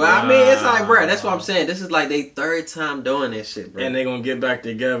 But I mean, it's like, bro, that's what I'm saying. This is like they third time doing this shit, bro. And they gonna get back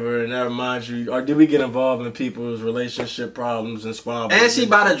together, and that reminds you, or did we get involved in people's relationship problems and squabbles? And she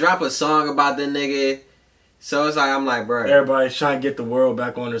about to drop a song about the nigga. So it's like, I'm like, bro. Everybody's trying to get the world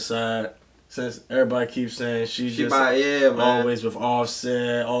back on her side. Since everybody keeps saying she just always with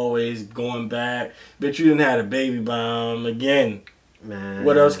Offset, always going back. Bitch, you didn't have a baby by him again. Man.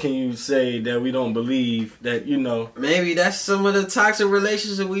 What else can you say that we don't believe that, Maybe that's some of the toxic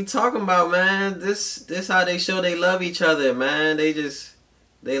relationships we talking about, man. This how they show they love each other, man. They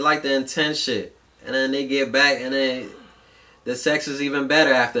like the intense shit. And then they get back and then the sex is even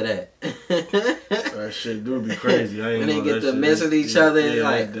better after that. That shit do be crazy. And they get to miss with each other. Yeah,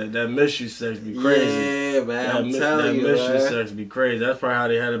 like that miss you sex be crazy. Yeah, man. I'm telling you, that miss you sex be crazy. That's probably how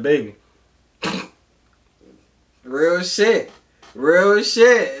they had a baby. Real shit.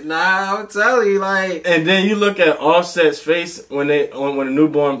 Nah, I'm telling you, like. And then you look at Offset's face when a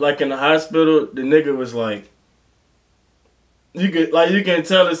newborn, like in the hospital, the nigga was like, You can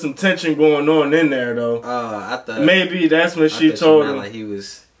tell there's some tension going on in there though. I thought maybe that's when she told him like he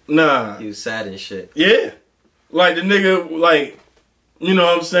was sad and shit. Yeah, like the nigga, like you know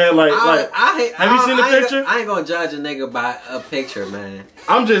what I'm saying, like have you seen the picture? I ain't gonna judge a nigga by a picture, man.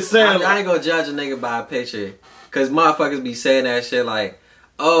 I'm just saying, I ain't gonna judge a nigga by a picture, cause motherfuckers be saying that shit like,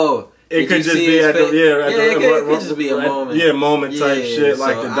 oh. It could just be at the it could just be a moment. Yeah, moment type shit.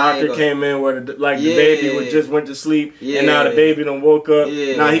 Like the doctor came in where the baby just went to sleep, and now the baby done woke up.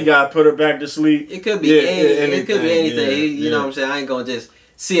 Yeah. Now he got to put her back to sleep. It could be anything. It could be anything. You know what I'm saying? I ain't gonna just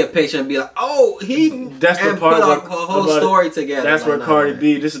see a picture and be like, oh, that's the part put a whole story together. That's where Cardi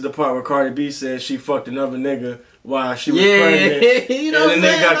B. This is the part where Cardi B says she fucked another nigga while she was pregnant. You know and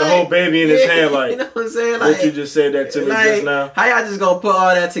then they got the whole baby in his hand. Like, you know what I'm saying? Like, what you just said that to me just now. How y'all just gonna put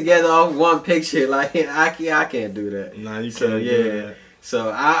all that together off one picture? Like, I can't do that. Nah, you can't do that.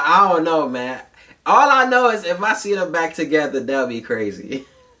 So I don't know, man. All I know is if I see them back together, that'll be crazy.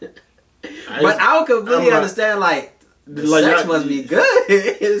 But I would completely understand, like, the sex must be good.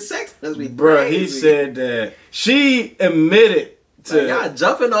 The sex must be crazy. Bruh, he said that she admitted to y'all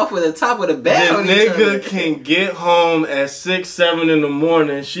jumping off of the top of the bed. The nigga can get home at 6, 7 in the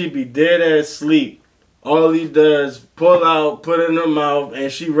morning. She be dead ass sleep. All he does, pull out, put it in her mouth,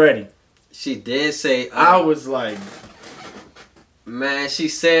 and she ready. She did say. I was like, man, she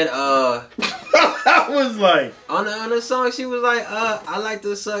said. I was like, on the song, she was like, I like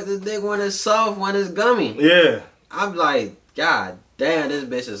to suck the dick when it's soft, when it's gummy. Yeah. I'm like, God damn, this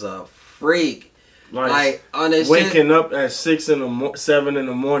bitch is a freak. Like on this waking shit, up at 7 in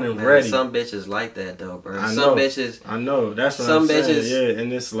the morning, man, ready. Some bitches like that though, bro. I know. Some bitches. I know. That's what some I'm bitches, saying. Yeah,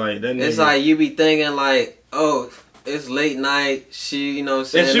 and it's like that. It's like you be thinking like, oh, it's late night. She, you know, what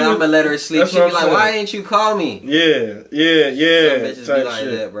I'm saying, I'm gonna let her sleep. She be like, why ain't you call me? Yeah. Some bitches be like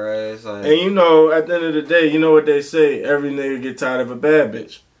shit. that, bro. It's like, and you know, at the end of the day, you know what they say: every nigga get tired of a bad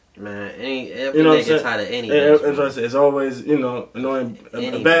bitch. Man, every nigga get tired of any bitch. That's what I say. It's always, you know, annoying.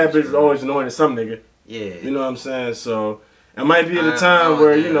 A bad bitch is always annoying to some nigga. Yeah. You know what I'm saying? So it might be the time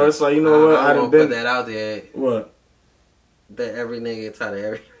where, you know, it's like, you know what? I don't put that out there. What? That every nigga get tired of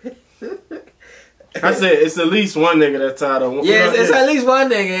everything. I said it's at least one nigga that's tired of one. Yeah, it's at least one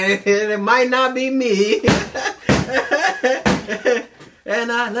nigga. It might not be me. And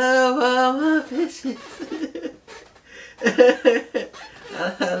I love all my bitches.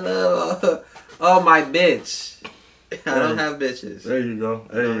 I love all my bitch. I don't have bitches. There you go.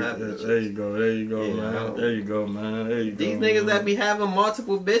 There you go, man. There you go, man. These niggas that be having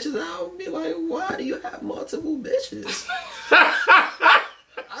multiple bitches, I would be like, why do you have multiple bitches? I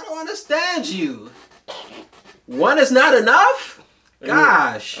don't understand you. One is not enough?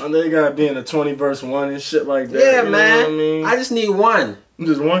 Gosh. I know you gotta be in a 20 verse 1 and shit like that. Yeah, man. I mean? I just need one.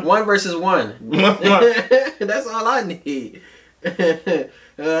 Just one? 1 versus 1. That's all I need.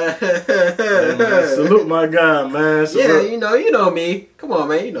 Salute my guy, man. You know me. Come on,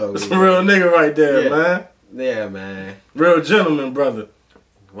 man, you know me. That's a real nigga right there, man. Yeah, man. Real gentleman, brother.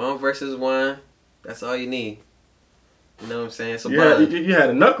 1 versus 1. That's all you need. You know what I'm saying? So you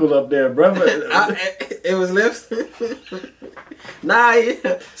had a knuckle up there, brother. It was lips. Nah,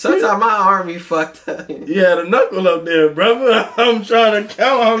 sometimes my arm be fucked up. You had a knuckle up there, brother. I'm trying to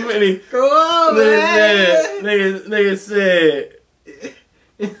count how many. Come on, man. Nigga said.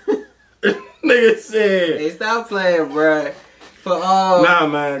 Nigga said. Hey, stop playing, bro. Nah,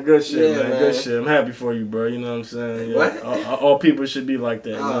 man, good shit, man. Good shit. I'm happy for you, bro. You know what I'm saying? Yeah. What? All people should be like that.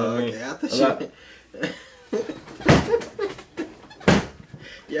 You know what okay. I mean? I thought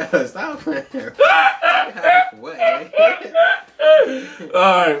Yo, stop playing. What, man?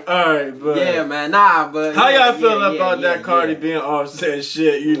 Alright, but yeah, man, but how y'all feel about that Cardi being Offset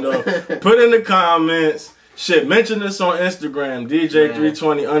shit? You know, put in the comments. Shit, mention this on Instagram,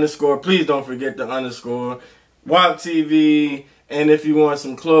 DJ320_. Please don't forget the _. WAP TV. And if you want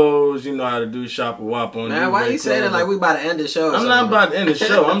some clothes, you know how to do shop or WAP on. Man, why you saying it like we about to end the show? I'm not about to end the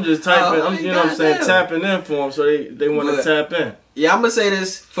show. I'm just typing. You know what I'm saying? Tapping in for them so they want to tap in. Yeah, I'm gonna say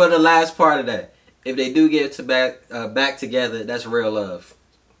this for the last part of that. If they do get back together, that's real love.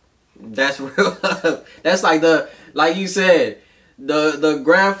 That's real love. That's like you said, the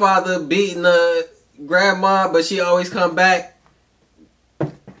grandfather beating the grandma, but she always come back.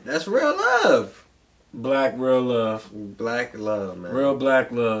 That's real love. Black real love. Black love, man. Real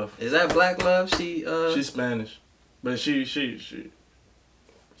black love. Is that black love? She's Spanish, but she a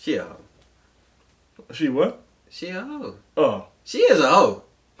hoe. She what? She a hoe. Oh. She is a hoe.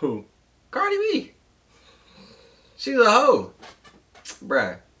 Who? Cardi B. She's a hoe.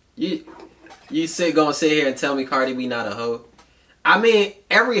 Bruh. You gonna sit here and tell me Cardi B not a hoe? I mean,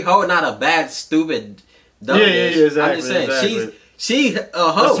 every hoe not a bad, stupid dumb bitch. Yeah, exactly. I'm just saying, she's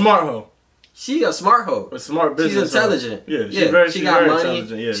a hoe. A smart hoe. She a smart hoe. A smart business. She's intelligent. Hoe. Yeah, she got money.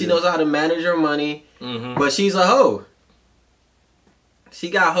 Yeah, she knows how to manage her money. Mm-hmm. But she's a hoe. She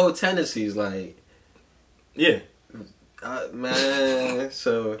got hoe tendencies, like. Yeah. Man,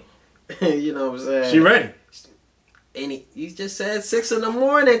 so you know what I'm saying. She ready. And you just said 6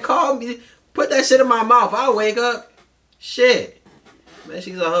 a.m. Call me. Put that shit in my mouth. I'll wake up. Shit. Man,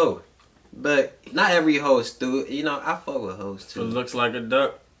 she's a hoe. But not every hoe is stupid. You know, I fuck with hoes too. It looks like a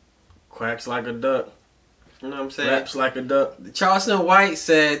duck. Quacks like a duck. You know what I'm saying? Raps like a duck. Charleston White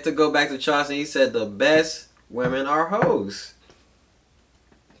said, to go back to Charleston, he said the best women are hoes.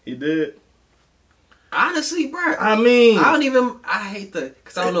 He did. Honestly, bro. I mean. I hate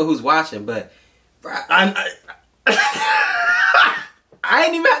because I don't know who's watching, but, bro. I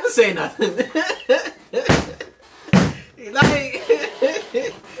ain't even have to say nothing. Like,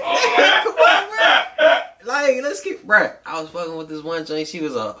 come on, bro. Like, let's keep, bruh. I was fucking with this one joint. She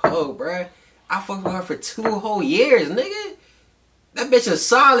was a hoe, bruh. I fucked with her for 2 whole years, nigga. That bitch is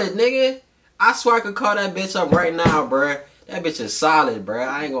solid, nigga. I swear I could call that bitch up right now, bruh. That bitch is solid, bruh.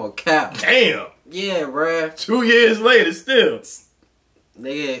 I ain't gonna cap. Damn. Yeah, bruh. 2 years later, still.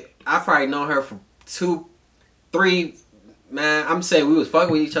 Nigga, I probably known her for 2, 3. Man, I'm saying we was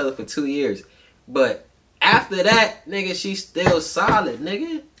fucking with each other for 2 years. But after that, nigga, she's still solid,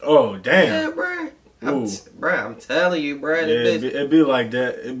 nigga. Oh, damn. Yeah, bruh. I'm telling you, bruh. Yeah, it'd be like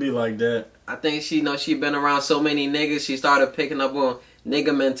that. It'd be like that. I think she been around so many niggas, she started picking up on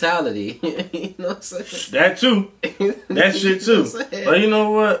nigga mentality. You know what I'm saying? That too. That shit too. But you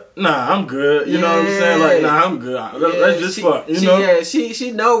know what? Nah, I'm good. You know what I'm saying? Like, nah, I'm good. Let's just fuck. You know? Yeah,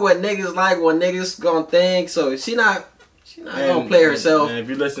 she know what niggas like, what niggas gonna think, so she not gonna play herself. Man, if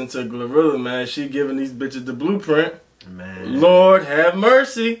you listen to Glorilla, man, she giving these bitches the blueprint. Man. Lord have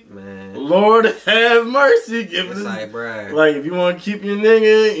mercy. Man. Lord have mercy. It's like, bruh. Like, if you want to keep your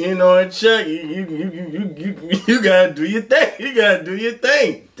nigga, you know, in check, you gotta do your thing. You gotta do your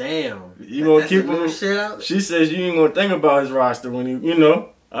thing. Damn. You gonna keep him. Shit out? She says you ain't gonna think about his roster when you know.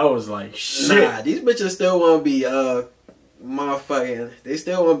 I was like, shit. Nah, these bitches still wanna be motherfucking. They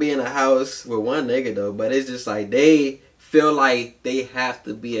still wanna be in a house with one nigga though, but it's just like they feel like they have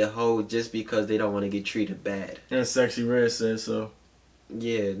to be a hoe just because they don't want to get treated bad. And Sexy Red says so.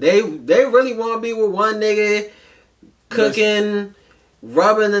 Yeah, they really want to be with one nigga, cooking,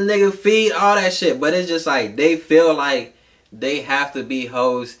 rubbing the nigga feet, all that shit. But it's just like they feel like they have to be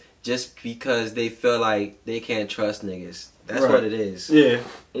hoes just because they feel like they can't trust niggas. That's what it is. Yeah,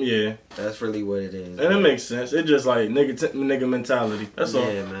 yeah. That's really what it is. And it makes sense. It's just like nigga mentality. That's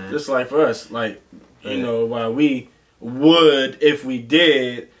all. Yeah, man. Just like for us, like you know, while we would if we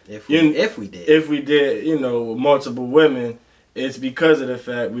did, if we did, you know, multiple women, it's because of the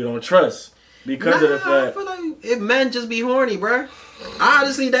fact we don't trust. Because of the fact, I feel like if men just be horny, bruh.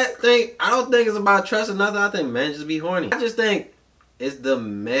 Honestly, I don't think it's about trust or nothing. I think men just be horny. I just think it's the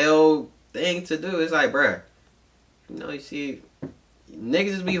male thing to do. It's like, bruh, you know, you see,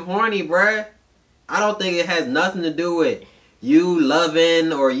 niggas just be horny, bruh. I don't think it has nothing to do with you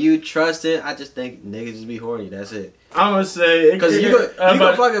loving or you trusting. I just think niggas just be horny. That's it. I'm gonna say because you could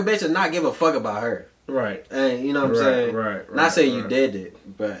fuck a bitch and not give a fuck about her, right? And you know what I'm saying, right. Not saying you did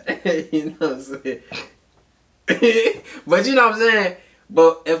it, but you know what I'm saying. But you know what I'm saying.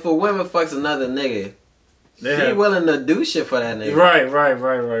 But if a woman fucks another nigga, she willing to do shit for that nigga. Right.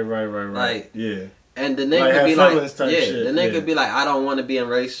 Like, yeah. And the nigga could be like, the nigga could be like, I don't want to be in a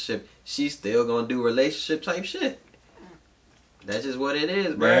relationship. She's still gonna do relationship type shit. That's just what it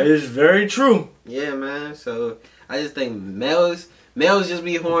is, bro. That is very true. Yeah, man. So I just think males just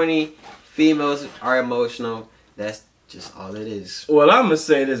be horny, females are emotional. That's just all it is. Well, I'm gonna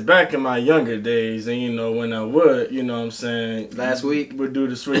say this: back in my younger days, and you know when I would, you know what I'm saying, last week would do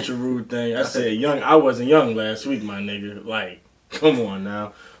the switcheroo thing. I said young. I wasn't young last week, my nigga. Like, come on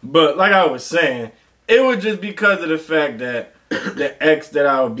now. But like I was saying, it was just because of the fact that the ex that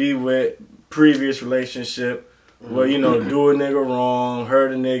I would be with, previous relationship, well, you know, do a nigga wrong,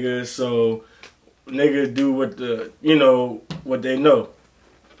 hurt a nigga, so niggas do what what they know.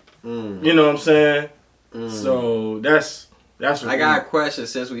 You know what I'm saying? So that's what I got a question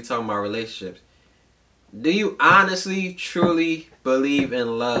since we talking about relationships. Do you honestly, truly believe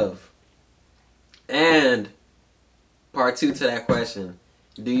in love? And part 2 to that question,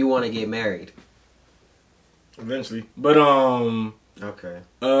 do you want to get married? Eventually. But okay.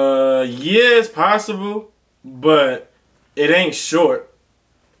 Yeah, it's possible, but it ain't short.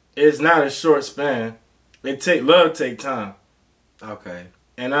 It's not a short span. Love take time. Okay.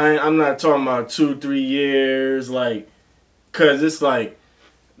 And I'm not talking about 2-3 years, like, cause it's like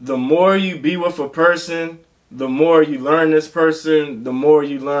the more you be with a person, the more you learn this person, the more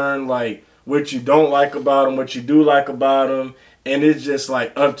you learn like what you don't like about them, what you do like about them, and it's just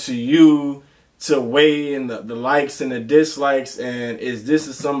like up to you to weigh in the likes and the dislikes, and is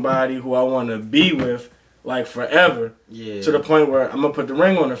this somebody who I want to be with like forever? Yeah. To the point where I'm gonna put the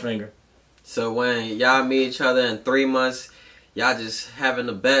ring on her finger. So when y'all meet each other in 3 months, y'all just having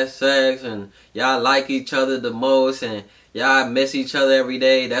the best sex and y'all like each other the most and y'all miss each other every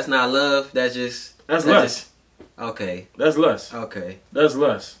day. That's not love. That's lust. Okay. That's lust. Okay. That's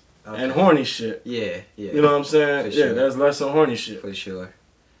lust. Okay. And horny shit. Yeah. Yeah. You know what I'm saying? For sure. Yeah, that's lust and horny shit. For sure.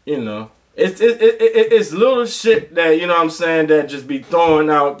 You know. It's little shit that, you know what I'm saying, that just be throwing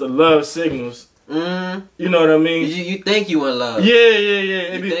out the love signals. Mm. You know what I mean? You think you in love.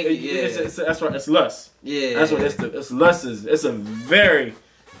 Yeah. That's right. It's lust. Yeah. That's what it's lust is. It's a very,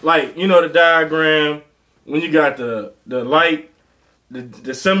 like, you know the diagram, when you got the light,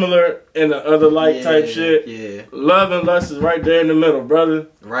 the similar and the other light type shit. Yeah. Love and lust is right there in the middle, brother.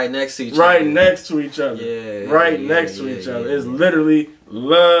 Right next to each other. Right next to each other. Yeah. Right next to each other. It's literally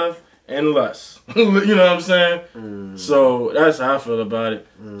love and lust. You know what I'm saying? Mm. So that's how I feel about it.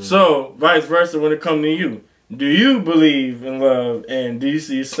 Mm. So vice versa when it comes to you. Do you believe in love, and do you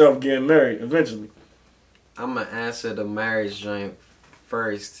see yourself getting married eventually? I'm going to answer the marriage joint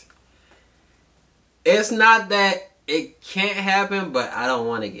first. It's not that it can't happen, but I don't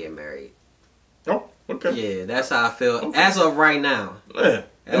want to get married. Oh, okay. Yeah, that's how I feel. Okay. As of right now. Yeah.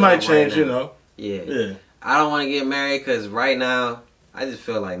 It might change, you know. Yeah. Yeah. I don't want to get married because right now, I just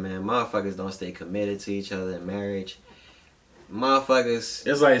feel like, man, motherfuckers don't stay committed to each other in marriage. Motherfuckers.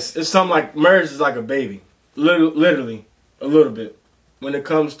 It's something like marriage is like a baby. Literally, a little bit. When it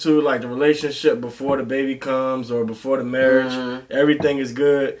comes to like the relationship before the baby comes or before the marriage, everything is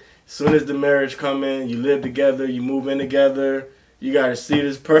good. As soon as the marriage come in, you live together, you move in together. You gotta see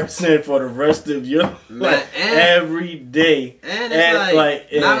this person for the rest of your life, every day. And it's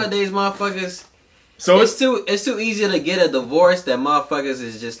like nowadays, motherfuckers. So it's too easy to get a divorce that motherfuckers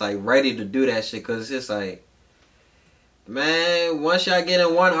is just like ready to do that shit, because it's just like, man, once y'all get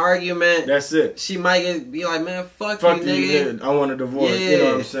in one argument, that's it. She might be like, man, fuck you, nigga. Yeah, I want a divorce. You know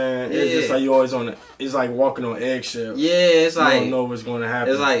what I'm saying? It's just like you always on it. It's like walking on eggshells. Yeah, it's like you don't know what's going to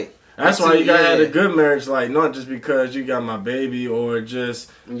happen. It's like that's why you gotta have a good marriage. Like not just because you got my baby or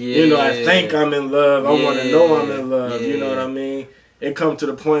just you know I think I'm in love. I want to know I'm in love. You know what I mean? It come to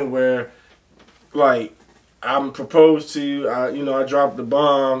the point where like I'm proposed to you. I dropped the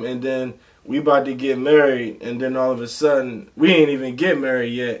bomb and then we about to get married, and then all of a sudden we ain't even get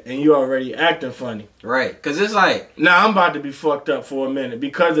married yet, and you already acting funny. Right, because it's like now I'm about to be fucked up for a minute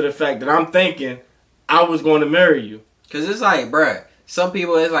because of the fact that I'm thinking I was going to marry you. Because it's like, bruh, some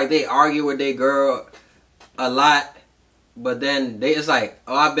people, it's like they argue with their girl a lot, but then it's like,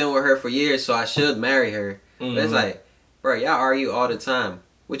 oh, I've been with her for years, so I should marry her. But it's like, bruh, y'all argue all the time.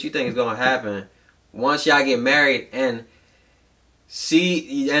 What you think is going to happen once y'all get married and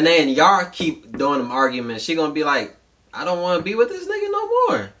then y'all keep doing them arguments? She gonna be like, I don't want to be with this nigga no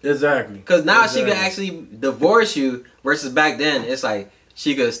more. Exactly. Because now she could actually divorce you, versus back then it's like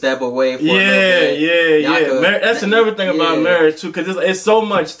she could step away for a little bit. Yeah. That's another thing about marriage too, because it's so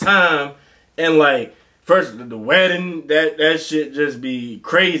much time, and like first the wedding, that shit just be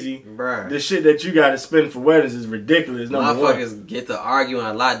crazy. Bruh. The shit that you got to spend for weddings is ridiculous. Motherfuckers get to arguing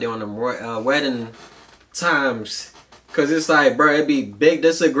a lot during the wedding times. Cause it's like, bro, it be big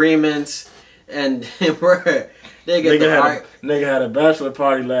disagreements, and bro, they get nigga had a bachelor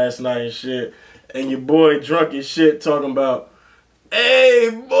party last night and shit, and your boy drunk as shit talking about, hey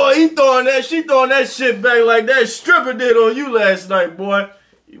boy, she throwing that shit back like that stripper did on you last night, boy.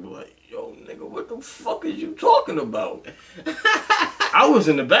 You be like, yo, nigga, what the fuck is you talking about? I was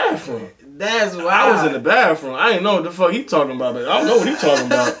in the bathroom. That's wild. I was in the bathroom. I didn't know what the fuck he talking about. I don't know what he talking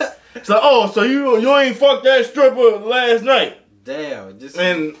about. It's like, oh, so you ain't fucked that stripper last night? Damn, just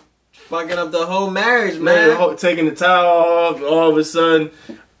and fucking up the whole marriage, man. Taking the towel off, all of a sudden,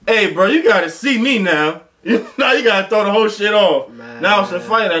 hey, bro, you gotta see me now. Now you gotta throw the whole shit off. Man. Now it's a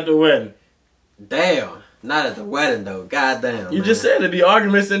fight at the wedding. Damn, not at the wedding though. Goddamn. You just said it'd be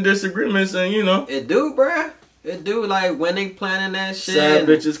arguments and disagreements, and you know. It do, bruh. It do, like when they planning that shit. Sad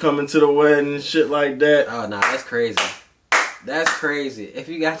bitches coming to the wedding and shit like that. Oh, nah, that's crazy. That's crazy. If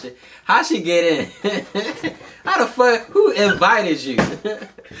you got your... How she get in? How the fuck... Who invited you? How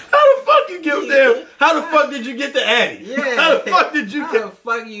the fuck you get there? How the fuck did you get to Addie? Yeah. How the fuck did you How the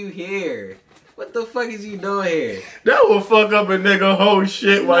fuck you here? What the fuck is you doing here? That will fuck up a nigga whole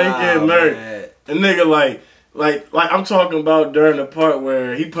shit while he getting married. Man. A nigga like, Like I'm talking about during the part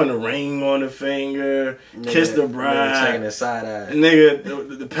where he put a ring on the finger, kissed the bride, checking the side eye.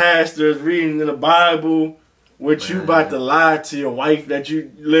 Nigga, the pastor's reading in the Bible, which you about to lie to your wife that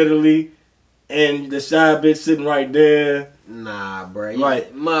you literally, and the side bitch sitting right there. Nah, bro.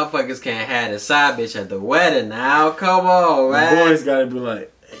 Like, motherfuckers can't have the side bitch at the wedding now. Come on, man. The boys gotta be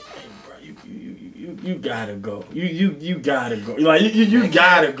like, hey bro, you gotta go. You gotta go. Like, you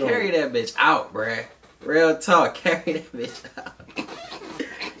gotta go. Carry that bitch out, bruh. Real talk. Carry that bitch out.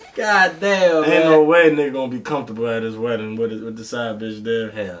 God damn, man. Ain't no way nigga gonna be comfortable at his wedding with the side bitch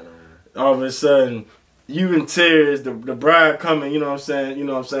there. Hell no. All of a sudden, you in tears, the bride coming, you know what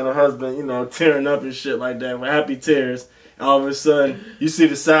I'm saying, her husband, tearing up and shit like that with happy tears. And all of a sudden, you see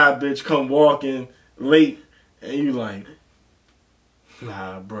the side bitch come walking late, and you like,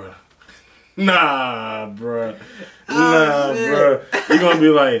 nah, bruh. Nah, bruh. Nah, bruh. You gonna be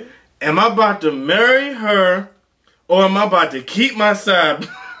like, am I about to marry her, or am I about to keep my side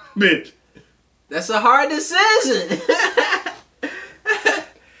bitch? That's a hard decision.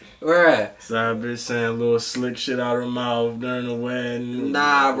 Bruh. Side bitch saying little slick shit out of her mouth during the wedding.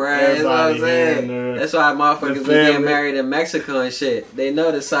 Nah, bruh. That's what I'm saying. That's why motherfuckers be getting married in Mexico and shit. They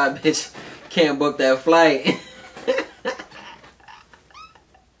know the side bitch can't book that flight.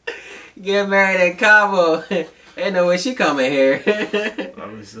 Get married in Cabo. Ain't no way she coming here.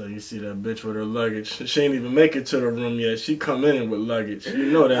 Obviously, you see that bitch with her luggage. She ain't even make it to the room yet. She come in with luggage.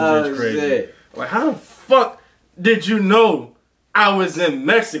 You know that bitch crazy. Shit. Like, how the fuck did you know I was in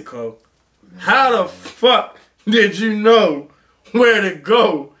Mexico? How the fuck did you know where to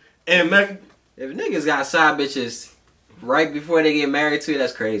go in Mexico? If niggas got side bitches right before they get married to,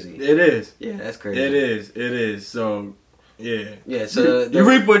 that's crazy. It is. Yeah, that's crazy. It is. So, yeah. Yeah, so... You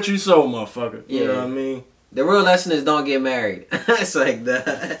reap what you sow, motherfucker. Yeah. You know what I mean? The real lesson is don't get married. It's like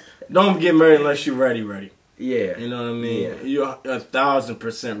that. Don't get married unless you're ready. Yeah. You know what I mean? Yeah. You're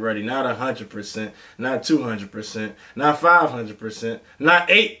 1,000% ready. Not 100%. Not 200%. Not 500%. Not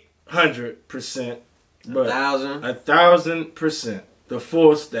 800%. But 1,000? 1,000%. The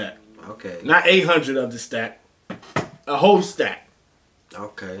full stack. Okay. Not 800 of the stack. A whole stack.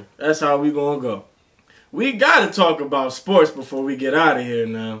 Okay. That's how we gonna go. We gotta talk about sports before we get out of here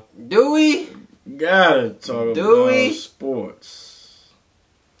now. Do we? Gotta talk about sports.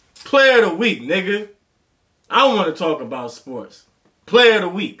 Player of the week, nigga. I want to talk about sports. Player of the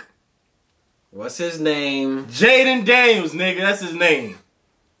week. What's his name? Jaden Daniels, nigga. That's his name.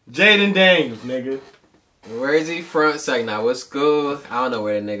 Jaden Daniels, nigga. Where is he from? It's like, now what school? I don't know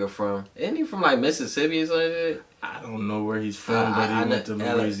where that nigga from. Isn't he from like Mississippi or something? I don't know where he's from, but he went to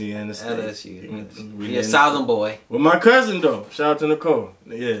Louisiana State. LSU. He a Southern boy. With my cousin, though. Shout out to Nicole.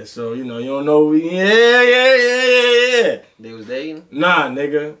 Yeah, so, you don't know. Yeah. They was dating? Nah,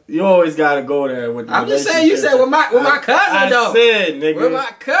 nigga. You always got to go there with the I'm just saying, you said with my cousin, though. I said, nigga. With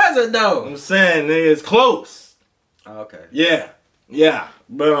my cousin, though. I'm saying, nigga, it's close. Okay. Yeah.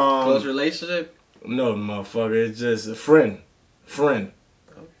 But, close relationship? No, motherfucker. It's just a friend. Okay.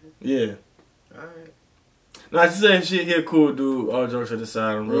 Yeah. Alright. Now, she said he a cool dude, all jokes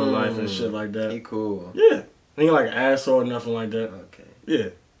aside, in real life and shit like that. He cool. Yeah. He ain't like an asshole or nothing like that. Okay. Yeah.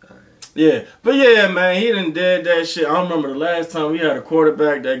 Alright. Yeah. But yeah, man, he done did that shit. I remember the last time we had a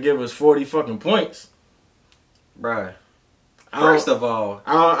quarterback that gave us 40 fucking points. Bruh. First of all,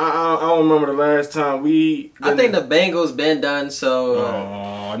 I don't remember the last time we... I think the Bengals been done, so...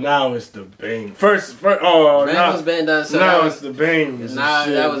 Oh, now it's the Bengals. Bengals been done, so... Now it's the Bengals. Nah,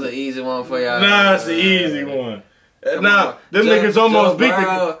 that was an easy one for y'all. Nah, it's the easy one. Nah, them niggas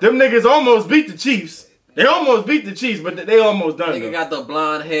almost beat the Chiefs. They almost beat the Chiefs, but they almost done it. Nigga got the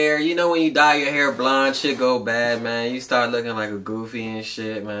blonde hair. You know when you dye your hair blonde, shit go bad, man. You start looking like a goofy and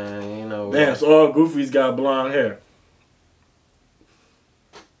shit, man. You know. Damn, so all goofies got blonde hair.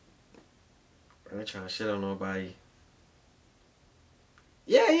 I ain't trying to shit on nobody.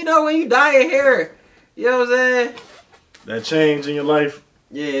 Yeah, you know when you dye your hair, you know what I'm saying? That change in your life?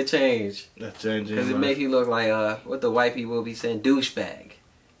 Yeah, it changed. That change in your life. Because it makes you look like, what the white people be saying, douchebag.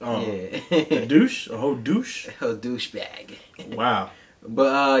 Oh. Yeah. A douche? A whole douche? A whole douchebag. Wow.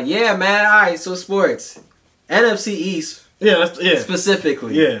 But, yeah, man. All right, so sports. NFC East. Yeah,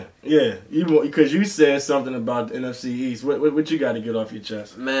 specifically. Yeah. Because you said something about the NFC East. What you got to get off your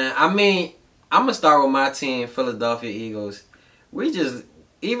chest? Man, I mean... I'm going to start with my team, Philadelphia Eagles. We just,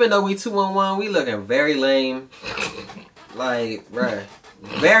 even though we 2-1, we looking very lame. Like, bruh,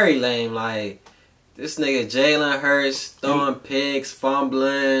 very lame. Like, this nigga Jalen Hurts throwing picks,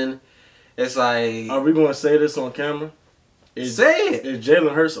 fumbling. It's like... Are we going to say this on camera? Say it. Is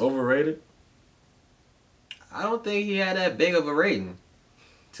Jalen Hurts overrated? I don't think he had that big of a rating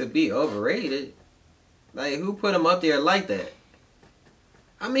to be overrated. Like, who put him up there like that?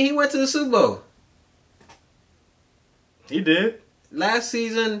 I mean, he went to the Super Bowl. He did. Last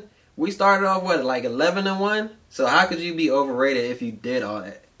season, we started off, what, like 11-1? So how could you be overrated if you did all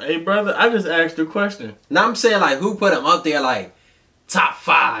that? Hey, brother, I just asked a question. Now I'm saying, like, who put him up there, like, top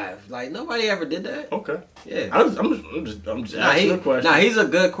 5? Like, nobody ever did that. Okay. Yeah. I'm just asking a question. Nah, he's a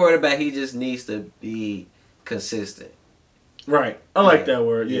good quarterback. He just needs to be consistent. Right. I like that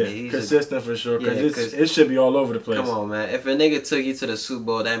word. Yeah. He's consistent for sure. Because it should be all over the place. Come on, man. If a nigga took you to the Super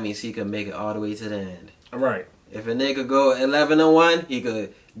Bowl, that means he could make it all the way to the end. Right. If a nigga go 11-1,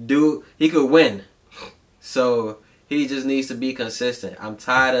 he could win. So he just needs to be consistent. I'm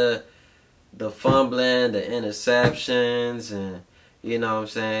tired of the fumbling, the interceptions, and you know what I'm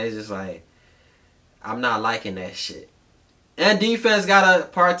saying? It's just like, I'm not liking that shit. And defense got a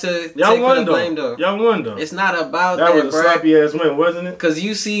part to take for the blame, though. Y'all won, though. It's not about that, was a sloppy-ass win, wasn't it? Because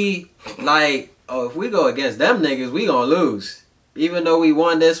you see, like, oh, if we go against them niggas, we gonna lose. Even though we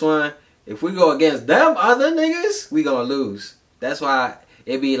won this one, if we go against them other niggas, we gonna lose. That's why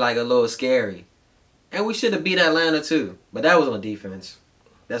it be, like, a little scary. And we should have beat Atlanta, too. But that was on defense.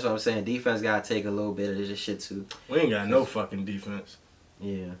 That's what I'm saying. Defense got to take a little bit of this shit, too. We ain't got no fucking defense.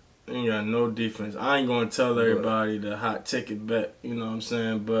 Yeah. We ain't got no defense. I ain't going to tell everybody the hot ticket bet. You know what I'm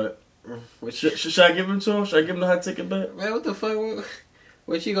saying? But should I give him to him? Should I give him the hot ticket bet? Man, what the fuck?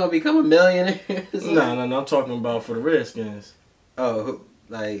 What, you going to become a millionaire? No. I'm talking about for the Redskins. Oh,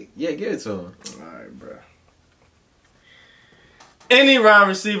 like, yeah, give it to him. All right, bro. Any wide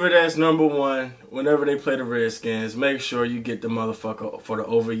receiver that's number 1, whenever they play the Redskins, make sure you get the motherfucker for the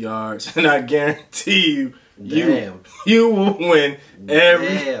over yards. And I guarantee you, you will win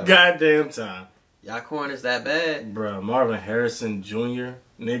every goddamn time. Y'all corners that bad? Bruh, Marvin Harrison Jr.,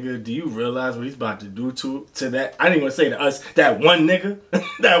 nigga, do you realize what he's about to do to that? I didn't even say to us, that one nigga.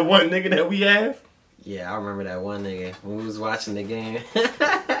 That one nigga that we have. Yeah, I remember that one nigga when we was watching the game.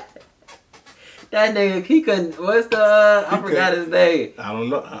 That nigga, he couldn't. What's the? I forgot his name. I don't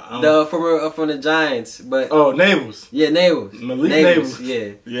know. From the Giants, but Nabels. Yeah, Nabels. Malik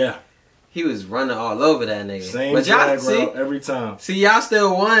Nabels. Yeah. He was running all over that nigga. Same drag route every time. See, y'all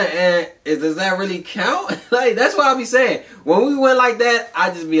still won, and does that really count? Like, that's what I be saying. When we win like that,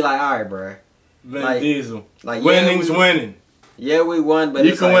 I just be like, all right, bro. Vin Diesel. Like, winning's winning. Yeah, we won, but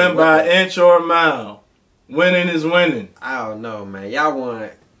you can win by an inch or a mile. Winning is winning. I don't know, man. Y'all won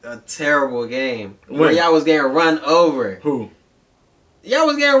a terrible game where y'all was getting run over. Who? Y'all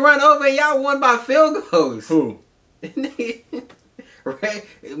was getting run over and y'all won by field goals. Who?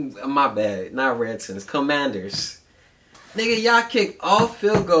 My bad. Not Redskins. Commanders. Nigga, y'all kicked all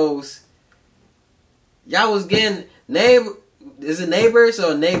field goals. Y'all was getting is it Neighbors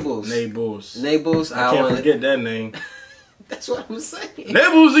or Nabels? Nabels. I can't forget that name. That's what I'm saying.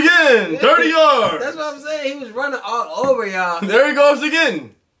 Nabels again. 30 yards. That's what I'm saying. He was running all over y'all. There he goes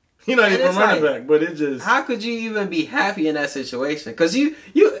again. He not even running back, but it just. How could you even be happy in that situation? Because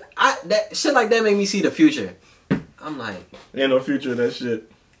that shit like that made me see the future. I'm like, ain't no future in that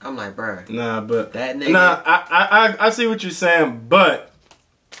shit. I'm like, bruh. Nah, but that nigga. Nah, I see what you're saying, but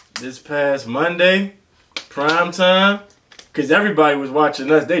this past Monday, prime time, because everybody was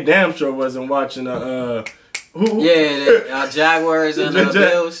watching us. They damn sure wasn't watching who? Yeah, Jaguars and the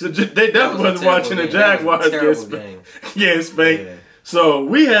Bills. They definitely wasn't watching the Jaguars get spanked. Yeah. So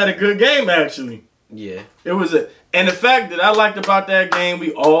we had a good game actually. Yeah. It was and the fact that I liked about that game,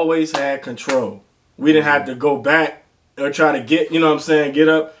 we always had control. We didn't have to go back or try to get, get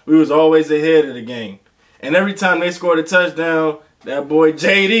up. We was always ahead of the game. And every time they scored a touchdown, that boy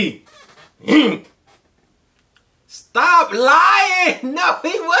JD. Stop lying! No,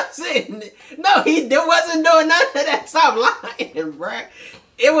 he wasn't. No, he wasn't doing none of that. Stop lying, bruh.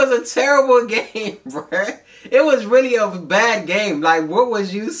 It was a terrible game, bruh. It was really a bad game. Like, what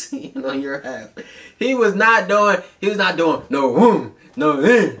was you seeing on your half? He was not doing no, he was not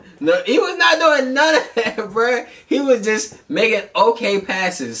doing none of that, bruh. He was just making okay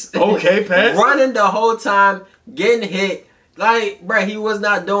passes. Okay passes? Running the whole time, getting hit. Like, bruh, he was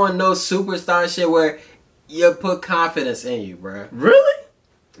not doing no superstar shit where you put confidence in you, bruh. Really?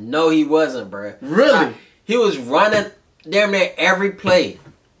 No, he wasn't, bruh. Really? Like, he was running damn near every play.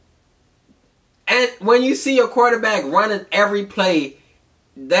 And when you see your quarterback running every play,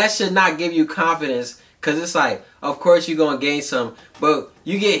 that should not give you confidence. Because it's like, of course you're going to gain some. But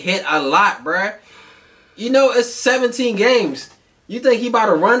you get hit a lot, bruh. It's 17 games. You think he about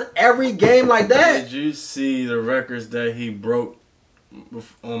to run every game like that? Did you see the records that he broke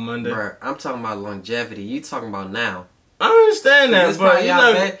on Monday? Bruh, I'm talking about longevity. You talking about now. I understand that, but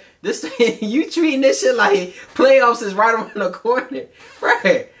you treating this shit like playoffs is right around the corner.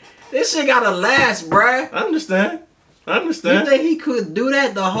 Bruh. This shit gotta last, bruh. I understand. You think he could do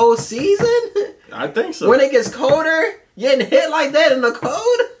that the whole season? I think so. When it gets colder, getting hit like that in the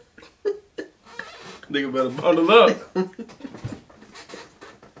cold? Nigga better bundle up.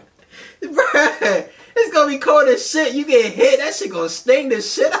 Bruh, it's gonna be cold as shit. You get hit, that shit gonna sting the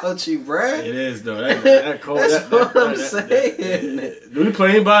shit out you, bruh. It is though. That cold. That's what I'm saying. Do we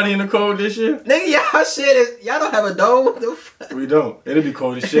play anybody in the cold this year? Nigga, y'all don't have a dome? What the fuck? We don't. It'll be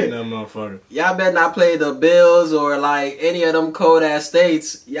cold as shit in that motherfucker. Y'all better not play the Bills or like any of them cold ass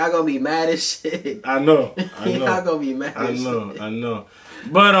states. Y'all gonna be mad as shit. I know. Y'all gonna be mad as shit. I know.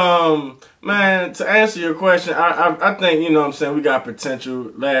 But man, to answer your question, I think, you know what I'm saying, we got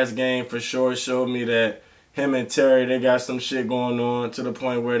potential. Last game for sure showed me that him and Terry, they got some shit going on to the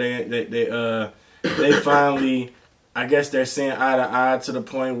point where they finally, I guess they're seeing eye to eye to the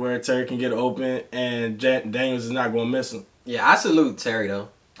point where Terry can get open and Daniels is not gonna miss him. Yeah, I salute Terry though.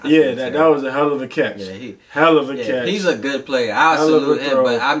 That was a hell of a catch. Yeah, hell of a catch. He's a good player. I salute him,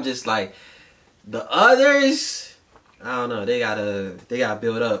 but I'm just like the others. I don't know. They gotta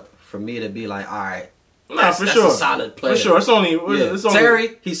build up for me to be like, all right. Nah, for that's sure. a solid player. For sure. It's only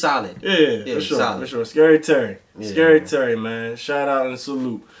Terry. He's solid. Yeah, for sure. Solid. For sure. Scary Terry. Yeah. Scary Terry, man. Shout out and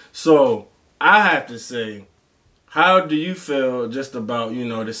salute. So I have to say, how do you feel just about, you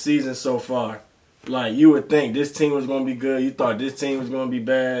know, the season so far? Like, you would think this team was gonna be good. You thought this team was gonna be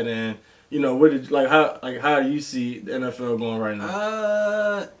bad, and you know, how do you see the NFL going right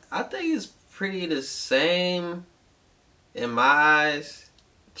now? I think it's pretty the same. In my eyes,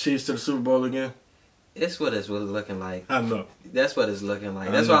 Chiefs to the Super Bowl again. It's what it's looking like. I know. That's what it's looking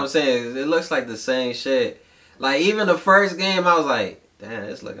like. That's what I'm saying. It looks like the same shit. Like even the first game, I was like, damn,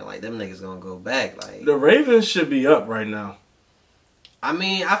 it's looking like them niggas gonna go back. Like the Ravens should be up right now. I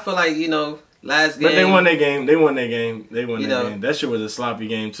mean, I feel like, you know, last game, but they won their game. They won their game. That shit was a sloppy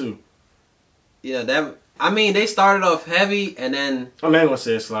game too. You know, they started off heavy and then I'm not gonna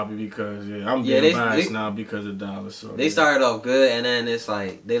say it's sloppy because I'm being biased now because of Dallas. So they started off good and then it's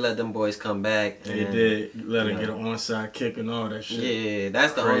like they let them boys come back. And they did let her get an onside kick and all that shit. Yeah,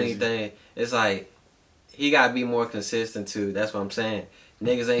 that's the only thing. It's like he gotta be more consistent too. That's what I'm saying.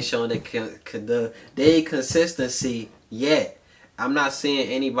 Niggas ain't showing their consistency yet. I'm not seeing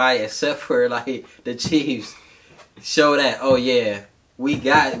anybody except for like the Chiefs show that. Oh yeah.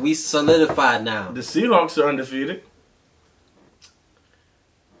 We solidified now. The Seahawks are undefeated.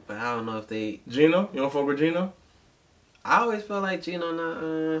 But I don't know if they... Geno? You don't fuck with Geno? I always felt like Geno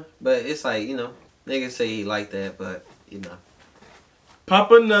not... but it's like, you know, niggas say he like that, but, you know.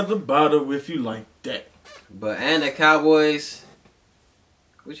 Pop another bottle if you like that. But, and the Cowboys...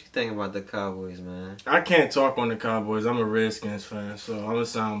 What you think about the Cowboys, man? I can't talk on the Cowboys. I'm a Redskins fan, so I'm gonna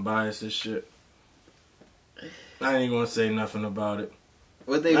sound biased as shit. I ain't gonna say nothing about it.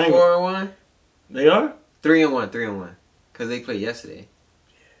 What they 4-1? They are 3-1. Cause they played yesterday.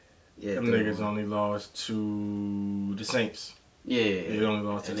 Yeah, them niggas only lost to the Saints. Yeah, they only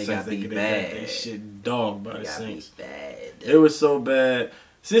lost to the Saints. They got that shit dogged by the Saints. Bad. It was so bad.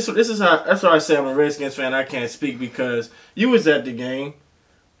 See, this is how. That's why I say I'm a Redskins fan. I can't speak because you was at the game,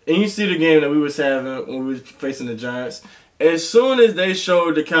 and you see the game that we was having when we was facing the Giants. As soon as they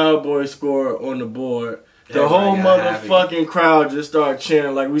showed the Cowboys score on the board, the whole motherfucking crowd just started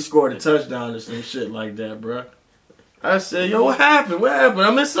cheering like we scored a touchdown or some shit like that, bruh. I said, yo, what happened? What happened?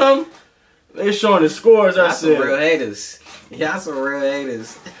 I missed something? They showing the scores. I said, some real haters. Y'all some real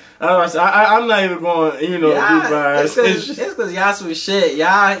haters. I'm not even going, you know, be biased. It's because y'all some shit.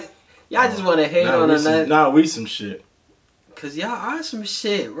 Y'all just want to hate on another. Nah, we some shit. Cause y'all are some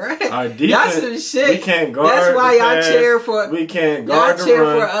shit, right? Our defense, y'all some shit. We can't guard. That's why y'all cheer for. We can't guard y'all cheer the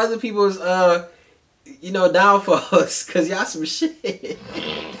run. for other people's, downfalls. Cause y'all some shit.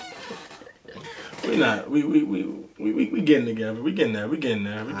 We not. We getting together. We getting there. We getting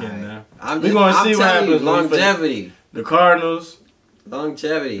there. We getting there. We gonna see what happens. Longevity. The Cardinals.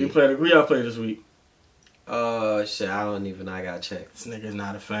 Longevity. Who y'all play this week? Shit. I don't even. I gotta check. This nigga's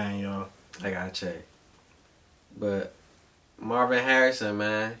not a fan, y'all. I gotta check. But Marvin Harrison,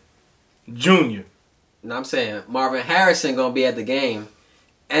 man. Junior. No, I'm saying Marvin Harrison gonna be at the game,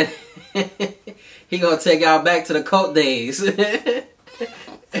 and he gonna take y'all back to the Colt days.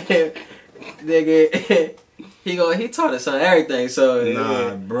 Nigga, he taught us on everything. So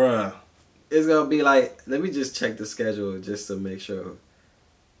nah, bruh. It's gonna be like, let me just check the schedule just to make sure.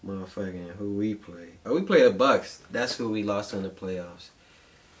 Motherfucking who we play. Oh, we play the Bucks. That's who we lost in the playoffs.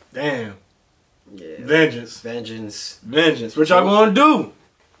 Damn. Yeah. Vengeance. What y'all gonna do?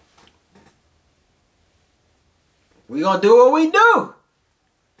 We gonna do what we do.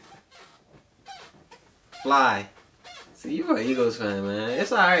 Fly. See, you an Eagles fan, man.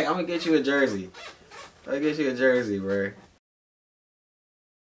 It's alright. I'm gonna get you a jersey. I'll get you a jersey, bro.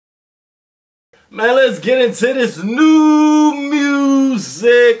 Man, let's get into this new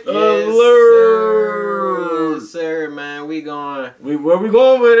music alert. Yes, sir, man. Where we going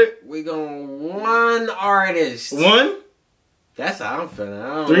with it? We going one artist. One? That's how I'm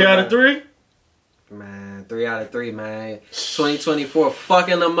feeling. 3 out of 3? Man, 3 out of 3, man. 2024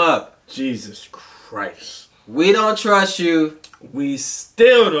 fucking them up. Jesus Christ. We don't trust you. We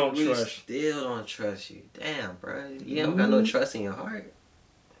still don't trust you. We still don't trust you. Damn, bro. You don't got no trust in your heart.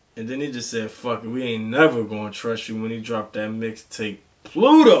 And then he just said, fuck it, we ain't never gonna trust you when he dropped that mixtape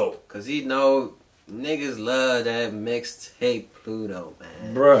Pluto. Cause he know niggas love that mixtape Pluto,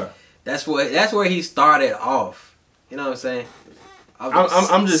 man. Bruh. That's where he started off. You know what I'm saying?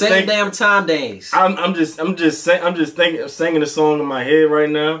 I'm just same damn time days. I'm just thinking, singing the song in my head right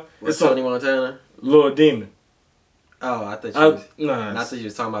now. What's Tony Montana? Lil Demon. Oh, I thought you was I thought you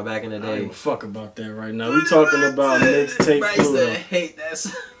was talking about back in the day. I don't give a fuck about that right now. We talking about mixtape Pluto. I hate that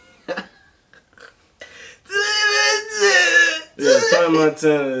song. Yeah, Tony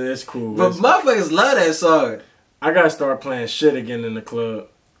Montana, that's cool. But motherfuckers love that song. I gotta start playing shit again in the club.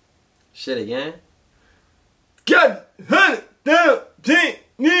 Shit again? God, 100,000,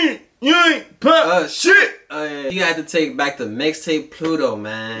 you ain't pop shit. Yeah. You had to take back the mixtape Pluto,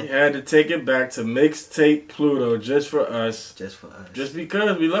 man. You had to take it back to mixtape Pluto just for us. Just for us. Just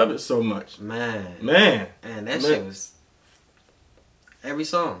because we love it so much. Man. And that shit was every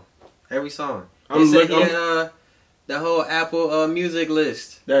song. Every song. I'm They said looking. he had the whole Apple music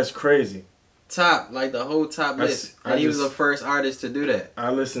list. That's crazy. Top, like the whole top list. And he was the first artist to do that.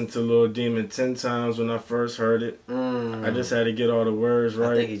 I listened to Lil Demon 10 times when I first heard it. I just had to get all the words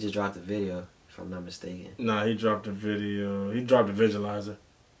right. I think he just dropped the video, if I'm not mistaken. Nah, he dropped the video. He dropped the visualizer.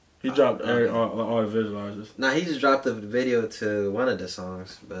 He dropped all the visualizers. Nah, he just dropped the video to one of the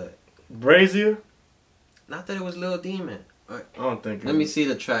songs, but Brazier? not that it was Lil Demon. I don't think. Let me see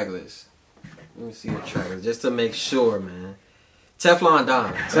the track list. Just to make sure, man. Teflon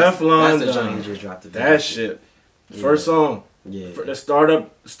Don. That's the joint he just dropped the video. That shit. First song. Yeah. For the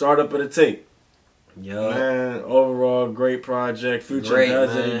startup of the tape. Yo. Man, overall great project. Future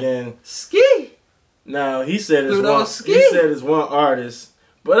does it again. Ski. Now he said it's one artist,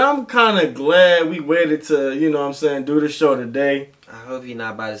 but I'm kind of glad we waited to, you know what I'm saying, do the show today. I hope you're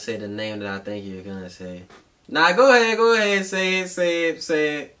not about to say the name that I think you're gonna say. Nah, go ahead, say it.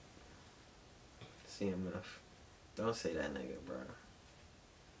 See enough. Don't say that nigga, bro.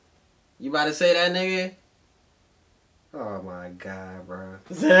 You about to say that nigga? Oh my god, bro.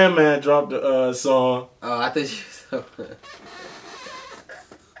 Sandman dropped the song. Oh, I thought you.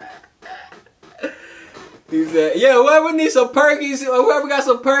 He said, "Yeah, whoever needs some perkies, whoever got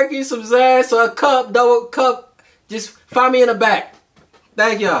some perkies, some Zans, or a cup, double cup, just find me in the back.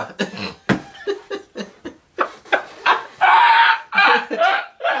 Thank y'all."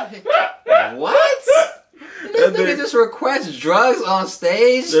 What? This nigga just requests drugs on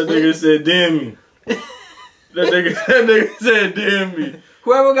stage? That nigga said, "Damn me." That nigga said, "Damn me."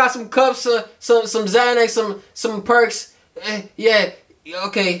 Whoever got some cups, some Xanax, some perks, yeah,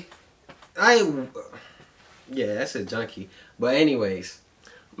 okay. Yeah, that's a junkie. But anyways,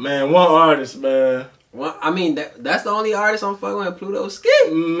 man, one artist, man. Well, I mean, that's the only artist I'm fucking with. Pluto Ski.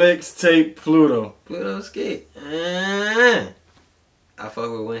 Mixtape Pluto. Pluto Ski. I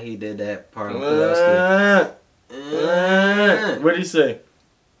fuck with when he did that part of Pluto Ski. What'd he say?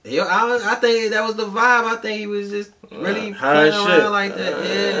 Yo, I think that was the vibe. I think he was just really playing around like that.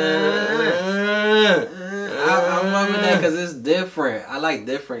 I fuck with that because it's different. I like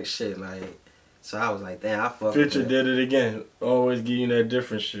different shit. Like, so I was like, damn, I fuck with that. Future did it again. Always give you that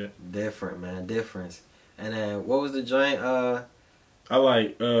different shit. Different, man. Difference. And then, what was the joint? I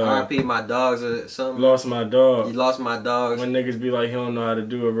like R.I.P. my dogs or something. Lost my dog. You lost my dogs. When niggas be like, he don't know how to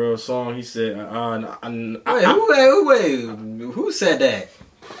do a real song, he said, Wait, who said that?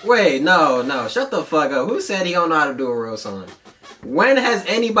 Wait, no, shut the fuck up. Who said he don't know how to do a real song? When has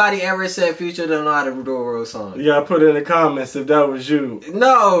anybody ever said Future don't know how to do a real song? You gotta put it in the comments if that was you.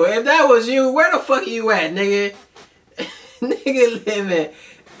 No, if that was you, where the fuck are you at, nigga? Nigga live in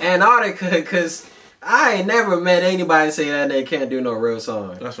Antarctica, cause I ain't never met anybody say that they can't do no real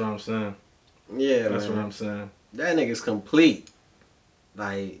song. That's what I'm saying. Yeah, That's what I'm saying. That nigga's complete.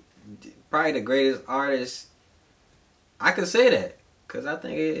 Like, probably the greatest artist. I could say that. Because I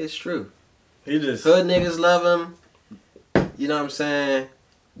think it's true. He just... Hood niggas love him. You know what I'm saying?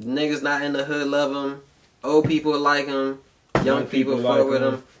 Niggas not in the hood love him. Old people like him. Young people fuck with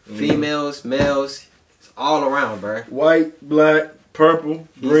him. Females, males. It's all around, bruh. White, black, purple,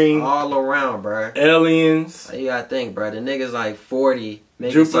 green, he's all around, bro. aliens. You gotta think, bro. The nigga's like 40,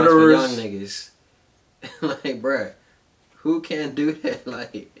 making songs for young niggas. Like, bro, who can't do that?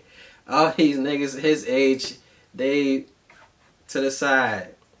 Like, all these niggas his age, they to the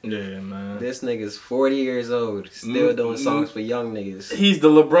side. Yeah, man. This nigga's 40 years old, still doing songs for young niggas. He's the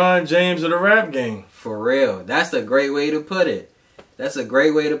LeBron James of the rap game. For real. That's a great way to put it. That's a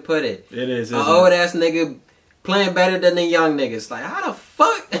great way to put it. It is. An old ass nigga playing better than the young niggas. Like, how the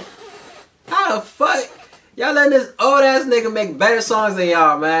fuck? How the fuck? Y'all letting this old ass nigga make better songs than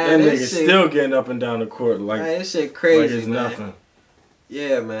y'all, man. That nigga still getting up and down the court like, man, this shit crazy, like it's man. nothing.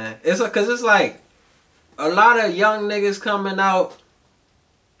 Yeah, man. It's because it's like a lot of young niggas coming out.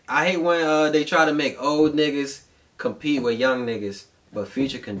 I hate when they try to make old niggas compete with young niggas, but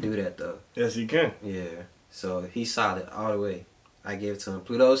Future can do that though. Yes, he can. Yeah, so he's solid all the way. I give it to him.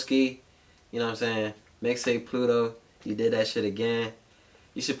 Plutoski, you know what I'm saying? Mixtape Pluto, you did that shit again.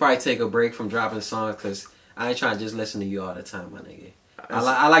 You should probably take a break from dropping songs because I ain't trying to just listen to you all the time, my nigga.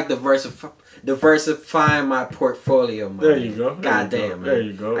 I like diversifying my portfolio, man. There you go. God damn, man. There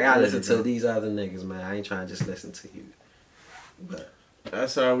you go. I gotta listen to these other niggas, man. I ain't trying to just listen to you. But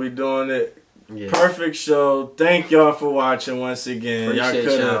that's how we doing it. yeah. Perfect show. Thank y'all for watching once again. Appreciate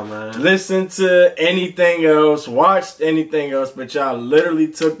y'all y'all, couldn't man. listen to anything else, watched anything else, but y'all literally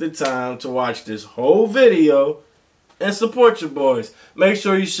took the time to watch this whole video and support your boys. Make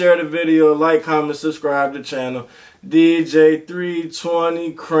sure you share the video, like, comment, subscribe to the channel.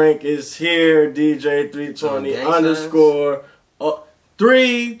 DJ320 Crank is here. DJ320 underscore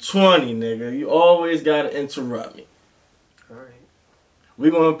 320, nigga. You always gotta interrupt me. Alright.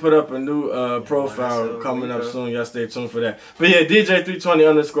 We're gonna put up a new profile coming up soon. Y'all stay tuned for that. But yeah, DJ320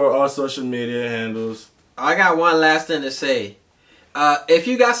 underscore all social media handles. I got one last thing to say. If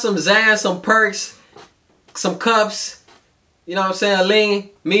you got some Zans, some perks, some cups, you know what I'm saying, lean,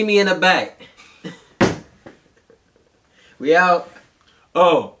 meet me in the back. We out.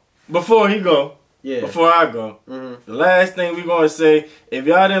 Oh, before he go, before I go, the last thing we're gonna say, if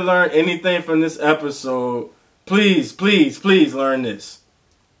y'all didn't learn anything from this episode, please, please, please learn this.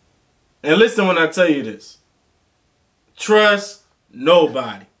 And listen when I tell you this. Trust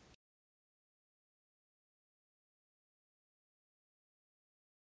nobody.